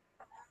Africa,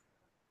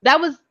 that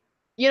was,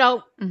 you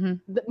know, Mhm.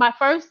 my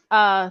first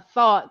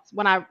thoughts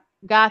when I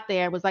got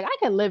there was like, I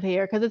can live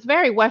here because it's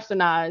very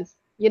westernized.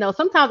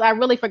 Sometimes I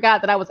really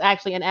forgot that I was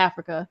actually in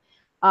Africa.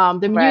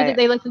 The music Right.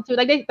 they listen to,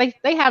 like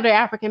they have their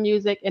African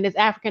music and it's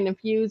African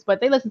infused, but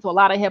they listen to a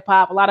lot of hip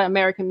hop, a lot of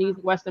American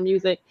music, Western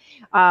music.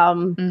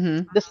 Um,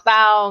 Mhm. the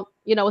style,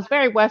 it's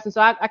very Western.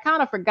 So I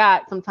kind of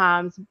forgot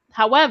sometimes.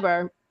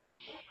 However,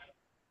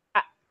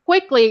 I,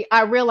 quickly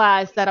I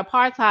realized that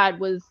apartheid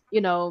was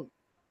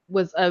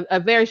a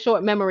very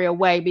short memory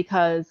away,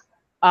 because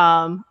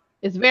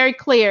it's very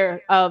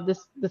clear of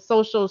the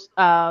social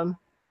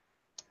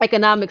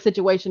economic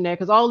situation there,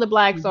 because all the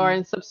blacks are Mhm.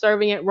 in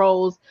subservient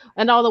roles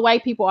and all the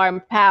white people are in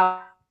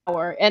power, and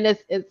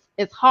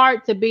it's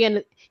hard to be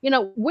in.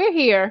 We're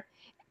here,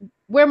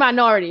 we're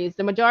minorities.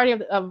 The majority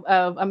of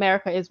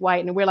America is white,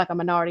 and we're like a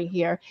minority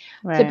here.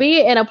 To Right.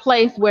 be in a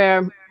place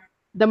where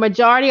the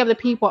majority of the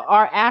people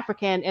are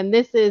African, and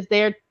this is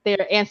their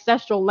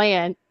ancestral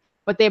land,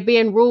 but they're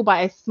being ruled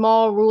by a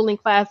small ruling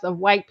class of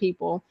white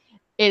people.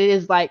 It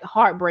is like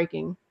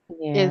heartbreaking.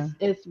 Yeah.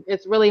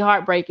 It's really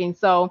heartbreaking.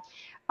 So,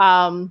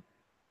 Um,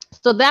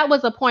 so that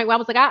was a point where I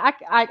was like,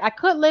 I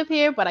could live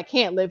here, but I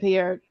can't live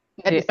here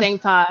at the Yeah. same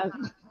time.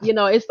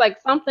 It's like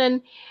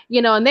something,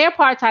 and their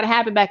apartheid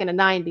happened back in the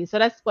 90s. So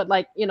that's what,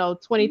 like,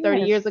 20,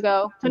 30 years Yes.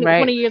 ago, 20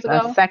 Right. years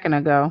A ago. second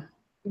ago.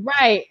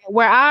 Right.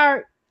 Where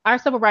our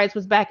civil rights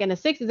was back in the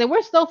 60s, and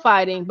we're still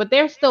fighting, but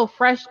they're still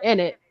fresh in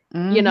it,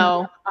 you Hmm.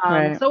 know.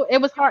 Right. So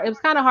it was hard. It was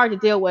kind of hard to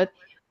deal with,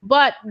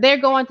 but they're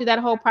going through that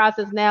whole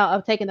process now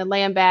of taking the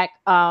land back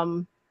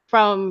from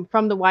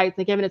the whites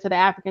and giving it to the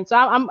Africans. So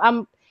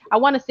I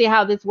want to see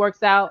how this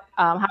works out,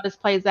 how this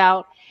plays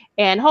out,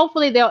 and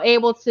hopefully they're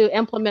able to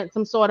implement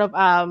some sort of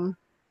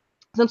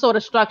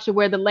structure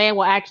where the land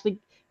will actually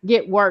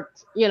get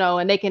worked,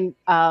 and they can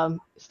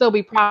still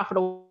be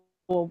profitable,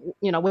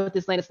 with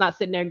this land. It's not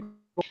sitting there.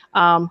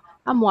 I'm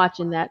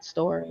watching that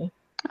story,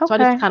 so I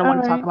just Okay. kind of All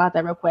want to talk right. about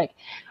that real quick.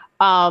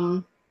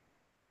 Um,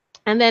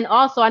 and then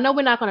also, I know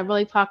we're not going to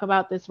really talk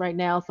about this right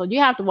now, so you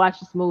have to watch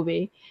this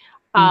movie.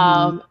 Hmm.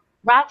 Um,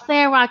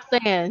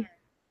 Roxanne,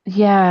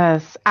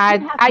 Yes, you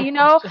have to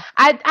watch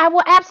it. I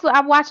will absolutely,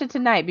 I watch it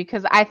tonight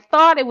because I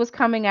thought it was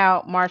coming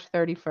out March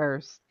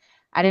 31st.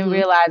 I didn't Hmm.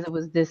 realize it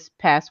was this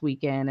past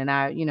weekend, and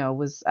I,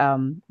 was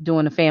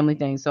doing a family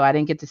thing, so I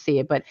didn't get to see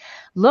it. But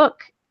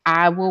look,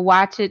 I will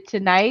watch it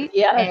tonight,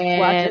 Yes,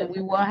 watch and it.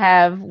 we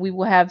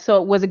will have.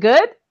 So was it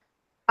good?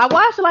 I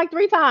watched it like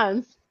 3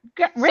 times.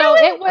 So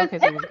Really? Okay,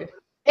 so it was good.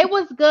 it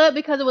was good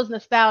because it was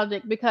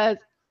nostalgic, because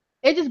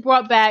it just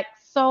brought back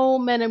so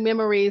many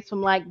memories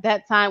from like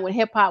that time when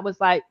hip hop was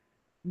like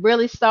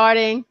really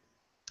starting.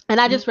 And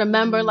I just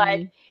remember,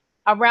 like, Mm.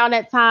 around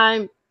that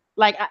time,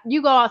 like,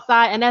 you go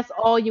outside and that's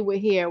all you would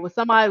hear was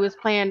somebody was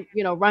playing,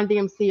 Run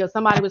DMC, or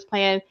somebody was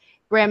playing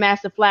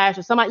Grandmaster Flash,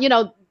 or somebody,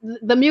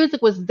 the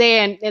music was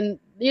there, and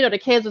the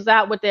kids was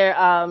out with their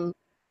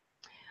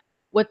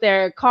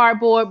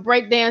cardboard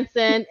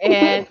breakdancing.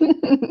 And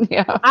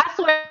Yeah. I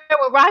swear,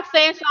 when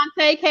Roxanne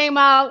Shante came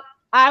out,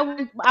 I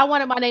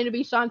wanted my name to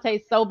be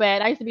Shantae so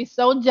bad. I used to be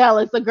so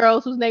jealous of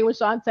girls whose name was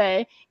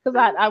Shantae,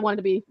 because I wanted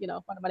to be,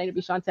 wanted my name to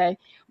be Shantae.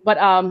 But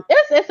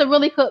it's a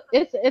really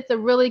it's a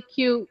really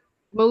cute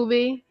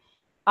movie.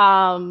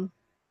 Um,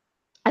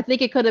 I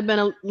think it could have been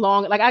a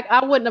long, like,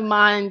 I wouldn't have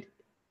mind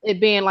it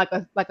being like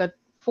a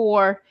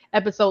 4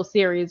 episode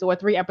series or a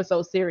 3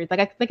 episode series. Like,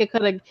 I think it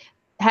could have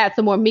had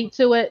some more meat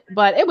to it,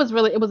 but it was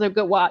a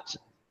good watch.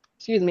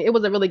 Excuse me, it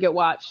was a really good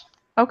watch.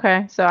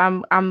 Okay, so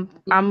I'm I'm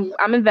I'm Mhm.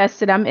 I'm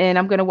invested. I'm in.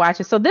 I'm gonna watch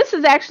it. So this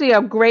is actually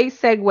a great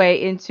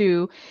segue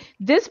into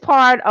this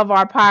part of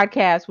our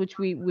podcast, which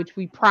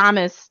we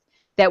promised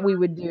that we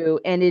would do,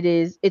 and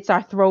it's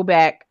our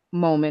throwback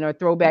moment or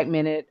throwback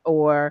minute,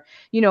 or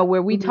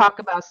where we Mhm. talk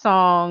about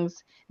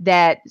songs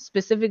that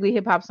specifically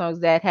hip hop songs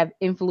that have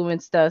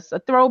influenced us, a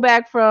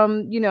throwback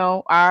from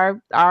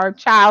our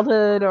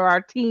childhood or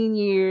our teen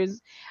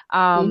years,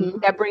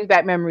 Mhm. that brings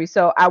back memories.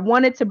 So I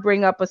wanted to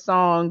bring up a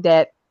song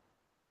that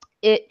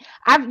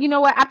you know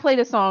what, I played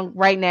a song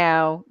right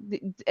now,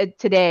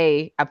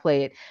 today I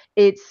play it.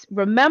 It's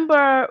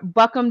Remember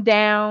Buck 'Em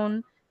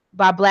Down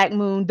by Black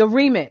Moon, the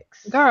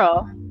remix.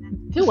 Girl,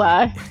 do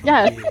I?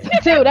 Yes,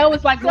 dude, that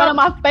was like one So of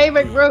my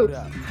favorite groups.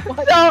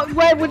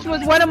 What? which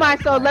was one of my,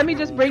 so let me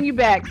just bring you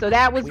back. So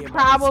that was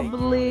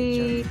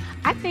probably,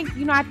 I think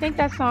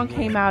that song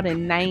came out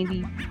in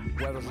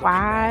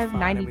 95,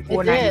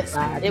 94, It did.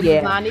 95. It was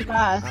Yeah.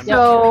 95. Yep.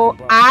 So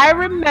I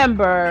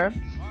remember,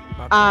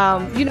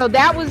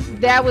 that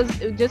was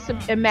just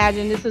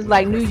imagine, this is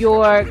like New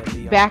York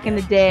back in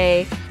the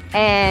day,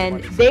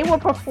 and they were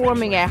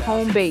performing at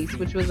Home Base,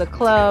 which was a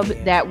club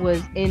that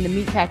was in the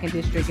meatpacking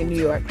district in New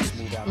York.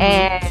 Mhm.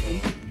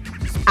 And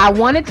I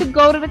wanted to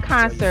go to the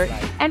concert,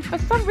 and for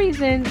some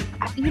reason,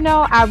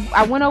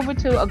 I went over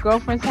to a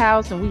girlfriend's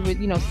house, and we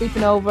were,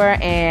 sleeping over,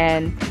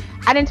 and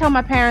I didn't tell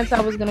my parents I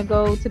was gonna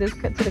go to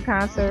the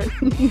concert.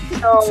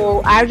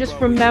 So I just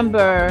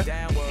remember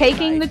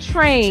taking the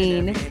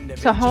train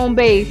to Home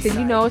Base,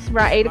 and it's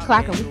around 8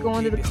 o'clock, and we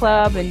going to the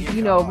club, and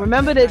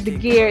remember that the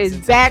gear is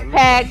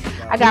backpacks.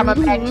 I got my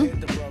Mhm.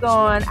 backpacks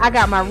on, I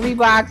got my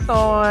Reeboks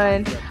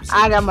on,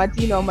 I got my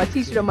my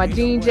t-shirt or my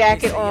jean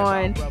jacket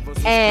on,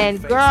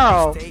 and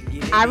girl,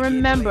 I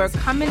remember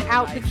coming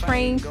out the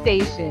train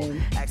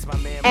station,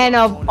 and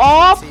of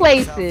all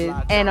places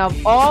and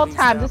of all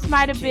time, this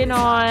might have been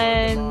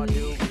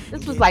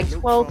this was like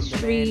 12th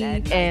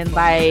Street and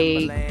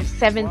like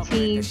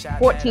 17th,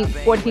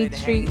 14th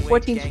Street,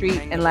 14th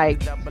Street, and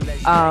like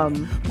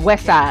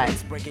West Side.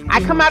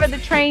 I come out of the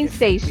train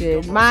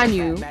station, mind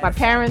you, my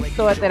parents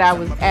thought that I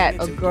was at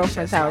a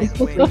girlfriend's house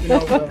sleeping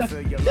over.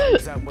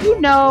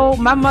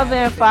 My mother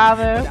and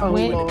father Oh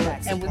went Lord.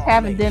 and was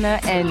having dinner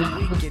and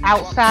was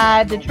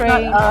outside the Shut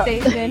train up.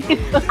 station.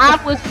 I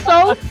was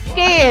so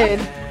scared.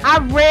 I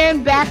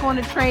ran back on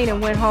the train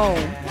and went home.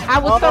 I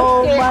was so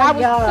Oh scared. my I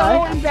was God.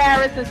 so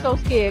embarrassed and so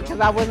scared because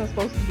I wasn't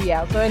supposed to be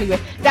out. So anyway,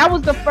 that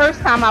was the first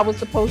time I was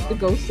supposed to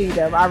go see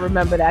them. I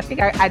remember that. I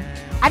think I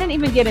didn't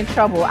even get in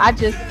trouble.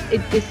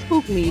 It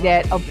spooked me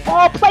that of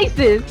all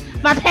places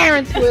my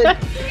parents would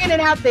in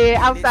and out there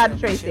outside the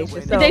train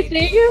station. So Did they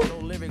see you?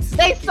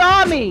 They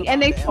saw me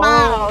and they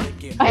smiled.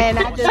 And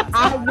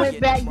I went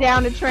back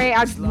down the train.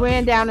 I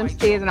ran down them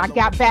stairs and I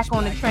got back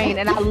on the train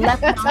and I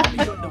left my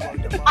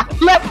homegirl. I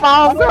left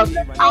my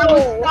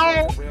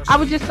homegirl. I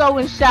was just so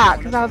in shock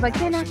because I was like,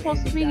 they're not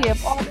supposed to be here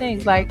of all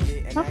things. Like,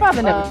 my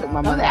father never took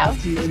my mother out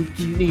to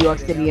New York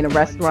City in a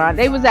restaurant.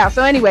 They was out.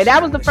 So anyway,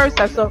 that was the first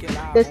time. So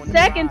the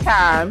second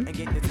time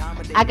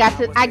I got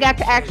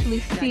to actually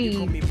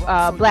see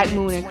Black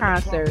Moon in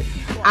concert.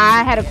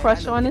 I had a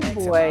crush on this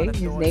boy.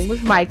 His name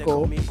was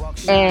Michael,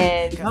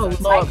 and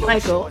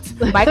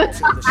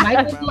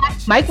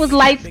Mike was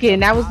light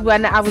skinned. That was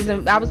when I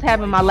was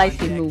having my light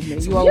skin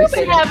movement. You've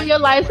been having your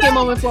light skin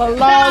moment for a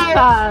long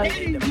time.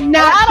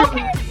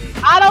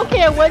 I don't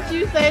care what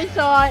you say,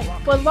 Sean.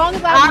 For as long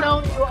as I've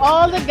known you,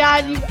 all the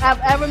guys you have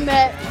ever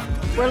met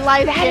were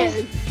light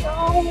skinned.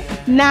 So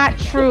not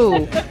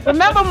true.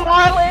 Remember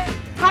Marlon?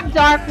 How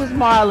dark was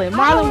Marlon?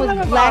 Marlon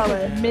was black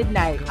as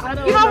midnight.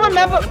 You don't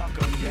remember?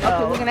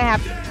 Okay, we're gonna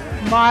have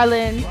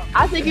Marlon.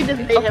 I think you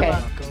just made him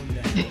up.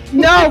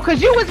 No,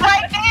 because you was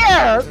right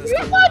there. You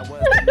was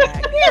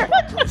here.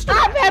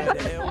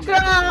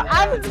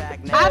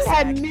 I've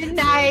had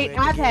midnight.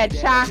 I've had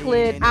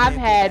chocolate. I've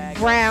had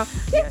brown.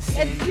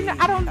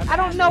 I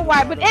don't know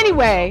why, but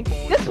anyway,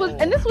 this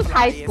was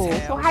high school.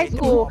 So high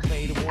school,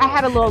 I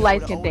had a little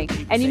light skin thing,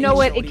 and you know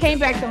what? It came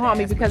back to haunt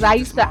me because I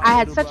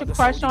had such a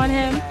crush on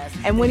him,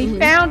 and when he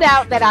found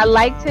out that I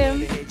liked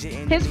him,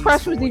 his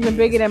crush was even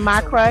bigger than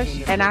my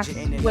crush, and I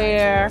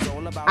swear,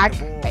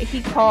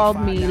 he called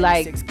me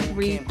like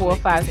 3, 4,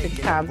 5, 6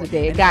 times a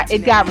day.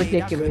 It got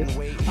ridiculous.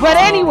 But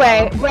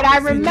anyway, I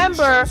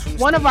remember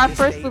one of our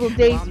first little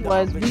dates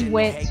was we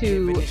went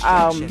to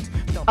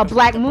a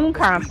Black Moon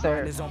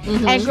concert,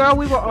 and girl,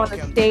 we were on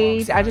the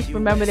stage. I just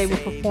remember they were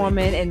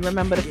performing, and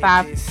remember the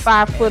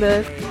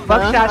 5-footer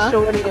Buckshot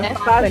Shorty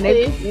and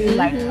they were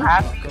like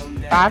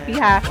 5 feet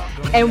high,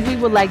 and we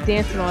were like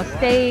dancing on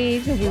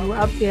stage, and we were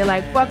up there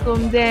like buck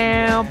 'em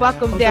down,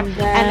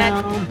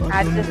 and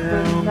I just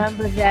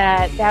remember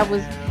that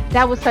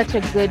was such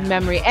a good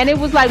memory, and it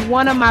was like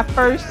one of my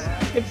first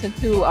trips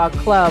into a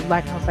club.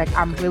 Like I was like,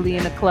 I'm really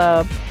in a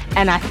club,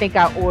 and I think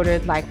I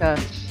ordered like a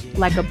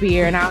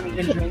beer, and I don't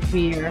even drink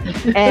beer,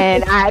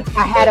 and I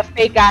had a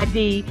fake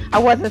ID. I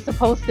wasn't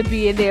supposed to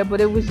be in there,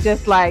 but it was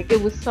just like,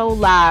 it was so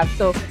live.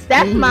 So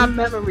that's my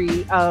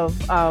memory of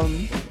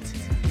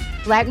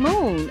Black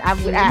Moon.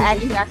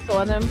 I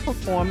saw them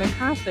perform in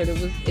concert.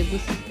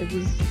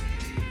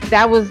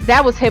 That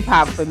was hip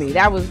hop for me.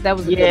 That was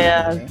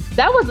yeah.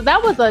 That was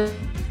a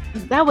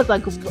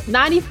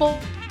 94,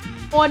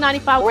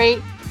 95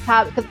 great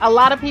top, because a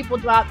lot of people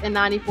dropped in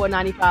 94,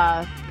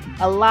 95.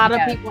 A lot of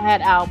people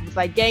had albums.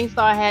 Like Gang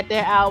Starr had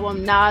their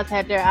album, Nas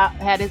had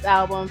his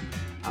album,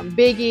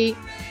 Biggie,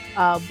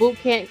 Boot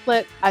Camp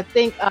Click. I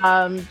think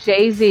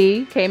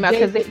Jay-Z came out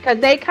because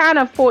they kind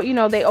of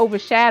they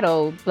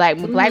overshadowed Black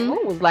Moon. Black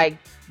Moon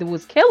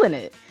was killing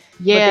it.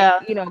 Yeah,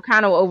 but they,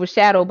 kind of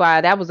overshadowed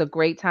by. That was a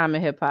great time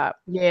in hip hop.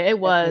 Yeah, it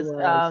was.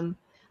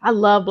 I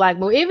love Black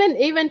Moon.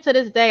 Even to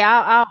this day,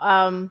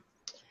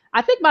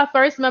 I think my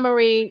first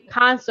memory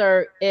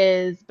concert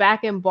is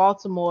back in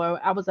Baltimore.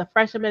 I was a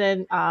freshman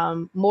in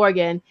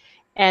Morgan,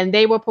 and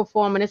they were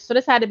performing. So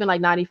this had to have been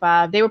like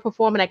 95. They were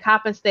performing at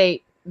Coppin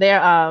State.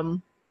 Their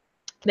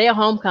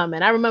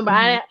homecoming. I remember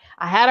I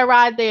had a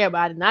ride there, but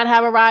I did not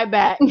have a ride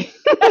back.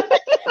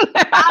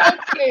 I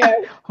didn't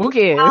care. Who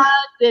cares?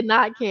 I did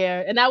not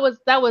care, and that was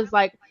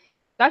like,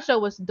 that show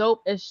was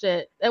dope as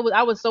shit.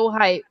 I was so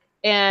hyped,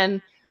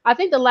 and I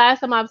think the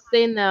last time I've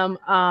seen them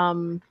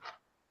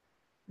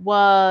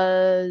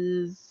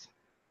was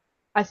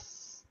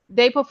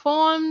they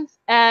performed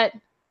at,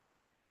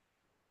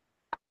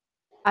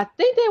 I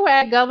think they were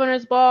at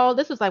Governor's Ball.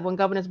 This was like when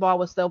Governor's Ball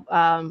was still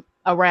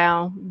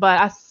around,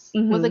 but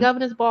was it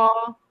Governor's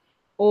Ball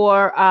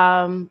or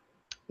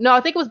no, I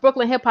think it was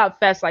Brooklyn Hip Hop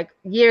Fest like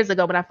years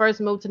ago when I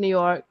first moved to New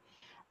York.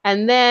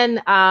 And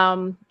then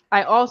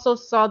I also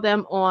saw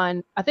them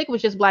on, I think it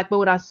was just Black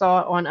Moon. I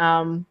saw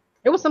on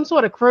it was some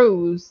sort of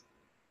cruise.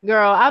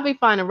 Girl, I'll be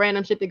finding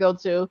random shit to go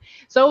to.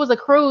 So it was a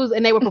cruise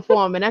and they were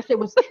performing. That shit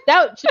was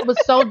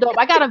so dope.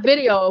 I got a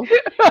video.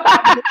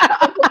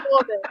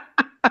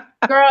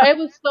 Girl, it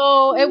was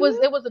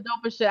the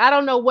dopest shit. I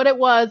don't know what it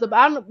was,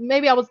 but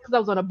maybe I was because I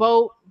was on a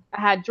boat.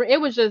 I had drink.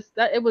 It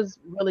was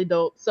really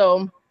dope.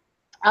 So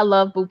I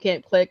love Boot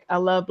Camp Click. I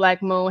love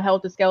Black Moon,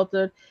 Helter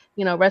Skelter.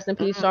 Rest in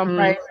peace, Sean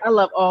Price. I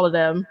love all of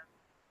them.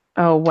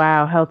 Oh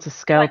wow, Helter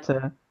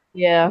Skelter.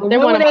 Yeah, they're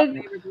one of my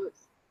favorite groups.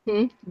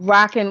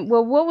 Rocking.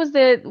 Well, what was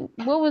their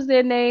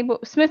name?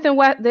 Smith and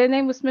Wesson. Their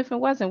name was Smith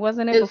and Wesson,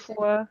 wasn't it?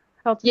 Before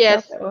Helter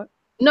Skelter.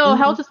 No,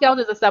 Helter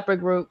Skelter is a separate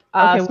group.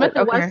 Smith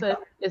and Wesson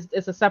is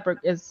a separate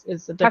is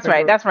a different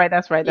group. That's right.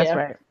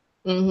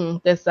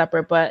 They're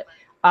separate, but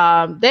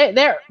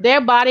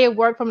their body of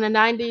work from the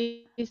 90s.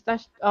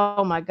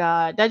 Oh my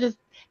God,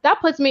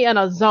 that puts me in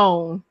a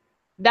zone.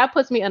 I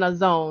put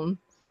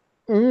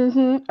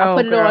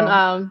it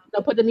on.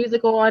 I put the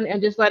music on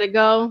and just let it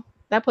go.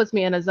 That puts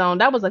me in a zone.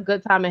 That was a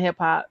good time in hip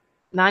hop.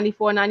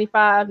 94,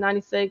 95,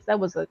 96. That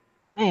was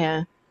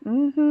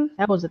Mm-hmm.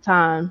 That was a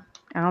time.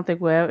 I don't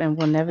think we'll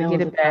never That get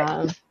was it a back.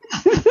 time.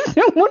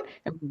 We'll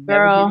never get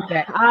Girl, it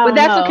back. I But don't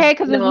that's know. okay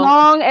because as No.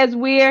 long as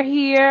we're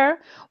here,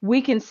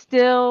 we can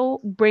still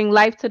bring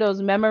life to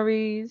those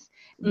memories.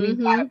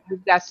 Mm-hmm.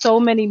 We've got so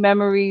many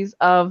memories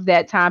of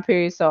that time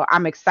period. So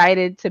I'm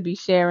excited to be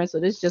sharing. So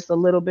this is just a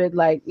little bit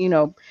like,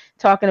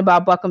 talking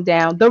about Buck 'Em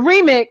Down. The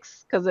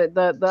remix, because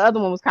the other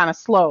one was kind of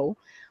slow,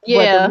 but the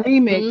Yeah.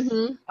 remix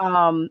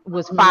Mm-hmm.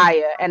 was Mm-hmm.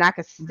 fire. And I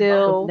could Buck 'em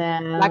still,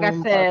 like I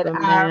down, buck said, 'em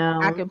I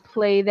down. can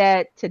play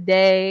that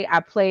today. I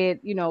play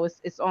it,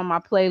 it's on my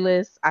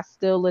playlist. I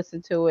still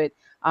listen to it.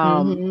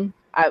 Mm-hmm.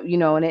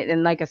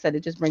 And like I said,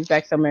 it just brings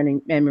back so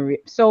many memories.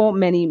 So,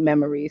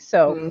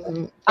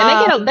 Mm-hmm.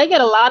 And they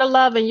get um, a lot of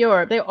love in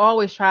Europe. They're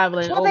always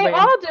traveling well, they over in.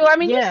 all do. I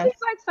mean, you see Yes.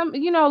 like some,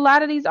 a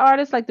lot of these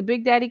artists like the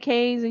Big Daddy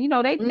Kanes, and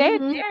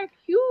Mm-hmm. they're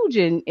huge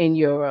in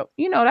Europe.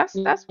 That's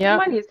where the Yep.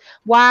 money is.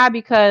 Why?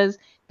 Because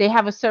they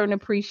have a certain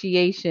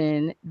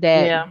appreciation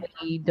that Yeah.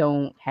 we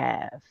don't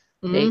have.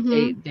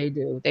 Mm-hmm. They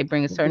do. They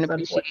bring a certain It's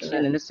appreciation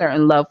unfortunate. and a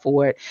certain love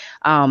for it,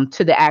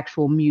 to the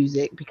actual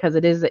music, because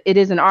it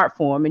is an art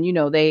form, and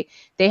they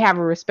have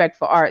a respect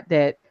for art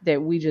that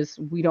we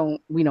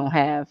don't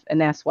have,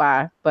 and that's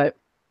why. But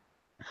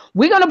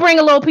we're gonna bring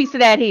a little piece of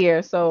that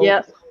here. So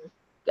Yep.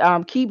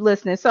 keep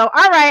listening. So,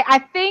 all right, I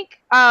think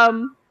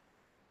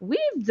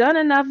we've done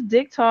enough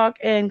dick talk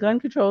and gun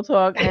control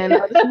talk and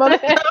some other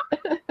stuff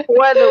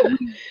for the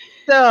week.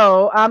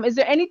 So, is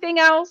there anything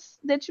else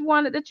that you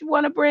want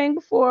to bring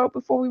before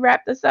we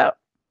wrap this up?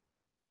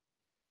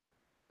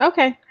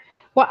 Okay.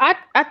 Well,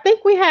 I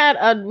think we had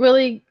a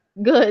really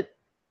good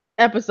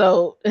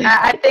episode.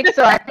 I think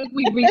so. I think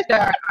we've reached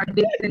our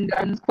dicks and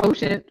guns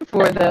quotient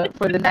for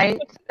the night.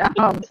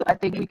 So I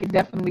think we can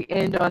definitely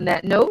end on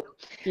that note.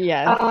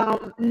 Yes.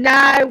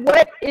 Now,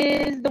 what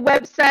is the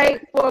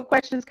website for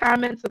questions,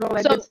 comments, and all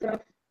that good So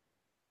stuff?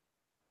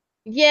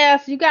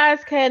 yes, you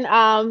guys can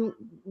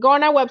go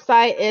on our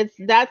website. It's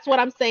that's what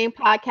I'm saying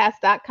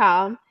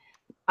podcast.com.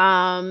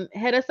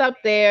 Hit us up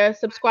there,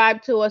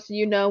 subscribe to us so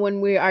you know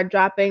when we are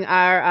dropping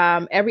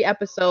our every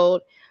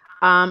episode.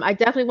 I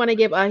definitely want to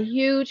give a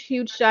huge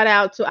shout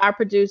out to our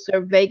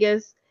producer,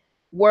 Vegas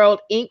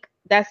World Inc.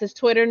 That's his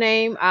Twitter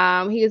name.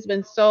 He has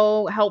been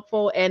so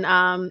helpful in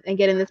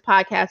getting this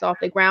podcast off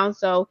the ground.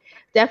 So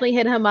definitely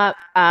hit him up,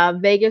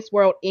 Vegas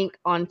World Inc.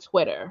 on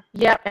Twitter.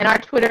 Yep, and our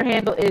Twitter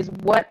handle is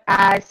what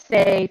I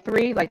say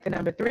three, like the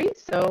number three.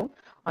 So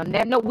on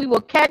that note, we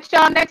will catch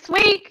y'all next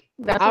week.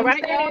 That's All what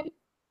I'm right, y'all. saying.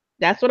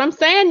 That's what I'm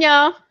saying,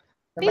 y'all.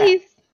 Bye bye. Peace.